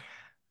tonight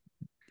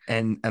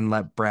and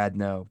let Brad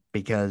know,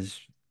 because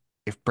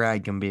if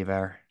Brad can be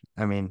there,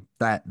 I mean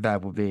that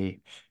would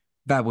be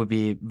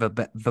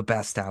the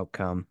best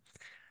outcome.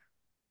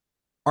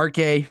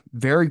 RK,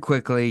 very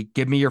quickly,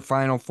 give me your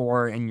final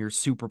four and your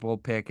Super Bowl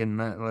pick, and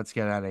let's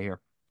get out of here.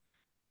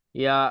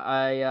 Yeah,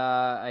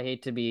 I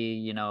hate to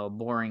be,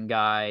 boring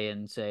guy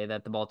and say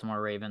that the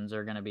Baltimore Ravens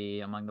are gonna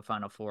be among the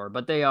final four,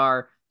 but they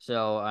are.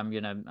 So I'm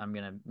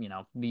gonna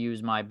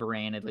use my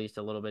brain at least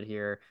a little bit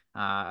here.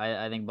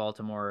 I think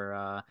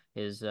Baltimore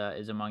is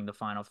among the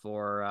final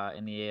four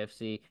in the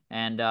AFC,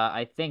 and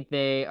I think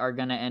they are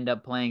gonna end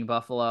up playing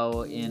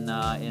Buffalo in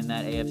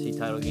that AFC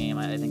title game.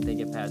 I think they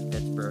get past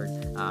Pittsburgh,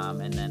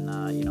 and then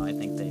I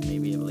think they may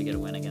be able to get a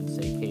win against,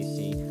 say,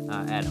 KC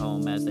at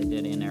home as they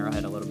did in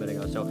Arrowhead a little bit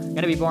ago. So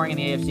gonna be boring in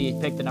the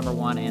AFC. Pick the number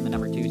 1 and the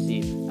number 2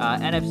 seed.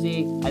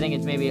 NFC, I think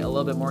it's maybe a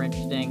little bit more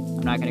interesting.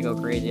 I'm not gonna go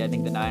crazy. I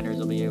think the Niners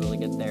will be able to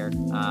get there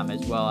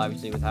as well,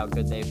 obviously with how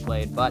good they've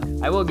played. But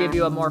I will give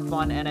you a more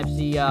fun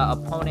NFC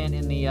opponent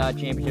in the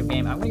championship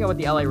game. I'm gonna go with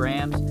the LA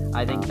Rams.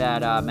 I think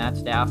that Matt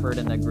Stafford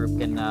and the group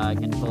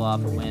can pull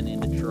off a win in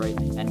Detroit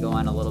and go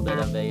on a little bit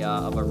of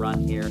a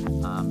run here.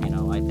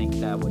 I think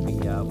that would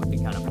be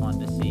kind of fun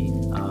to see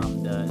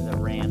the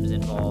Rams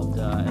involved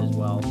as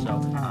well.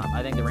 So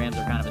I think the Rams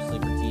are kind of a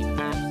sleeper team in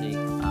the NFC.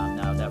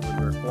 Now that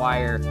would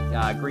require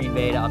Green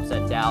Bay to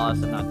upset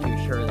Dallas. I'm not too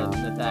sure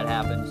that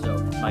happens. So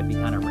it might be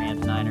kind of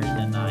Rams Niners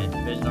in the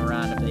divisional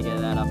round if they get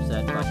that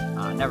upset.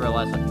 But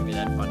nevertheless, I'll give you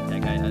that fun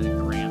pick. I think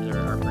the Rams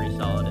are pretty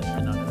solid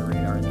and under the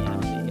radar in the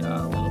NFC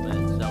a little bit.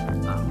 So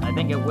I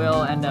think it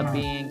will end up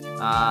being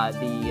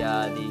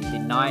the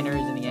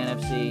Niners in the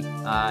NFC,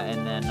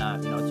 and then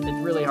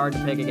it's really hard to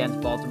pick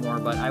against Baltimore,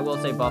 but I will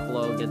say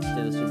Buffalo gets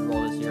to the Super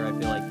Bowl this year. I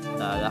feel like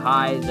the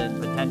highs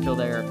and potential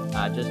there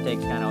just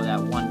takes kind of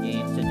that one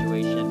game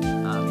situation.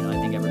 I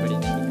think everybody's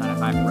going to be kind of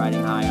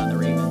riding high on the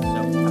Ravens, so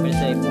I'm going to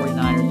say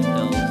 49ers and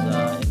Bills in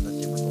the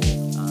Super Bowl for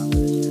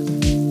this year.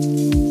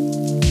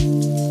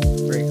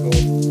 Very cool.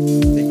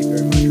 Thank you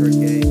very much,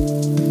 RK.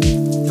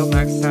 Till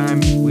next time,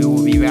 we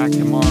will be back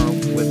tomorrow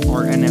with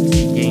our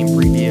NFC game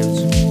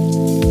previews.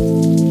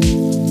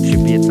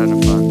 Should be a ton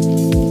of fun.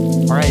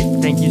 All right,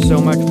 thank you so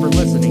much for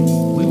listening.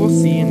 We will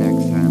see you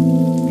next time.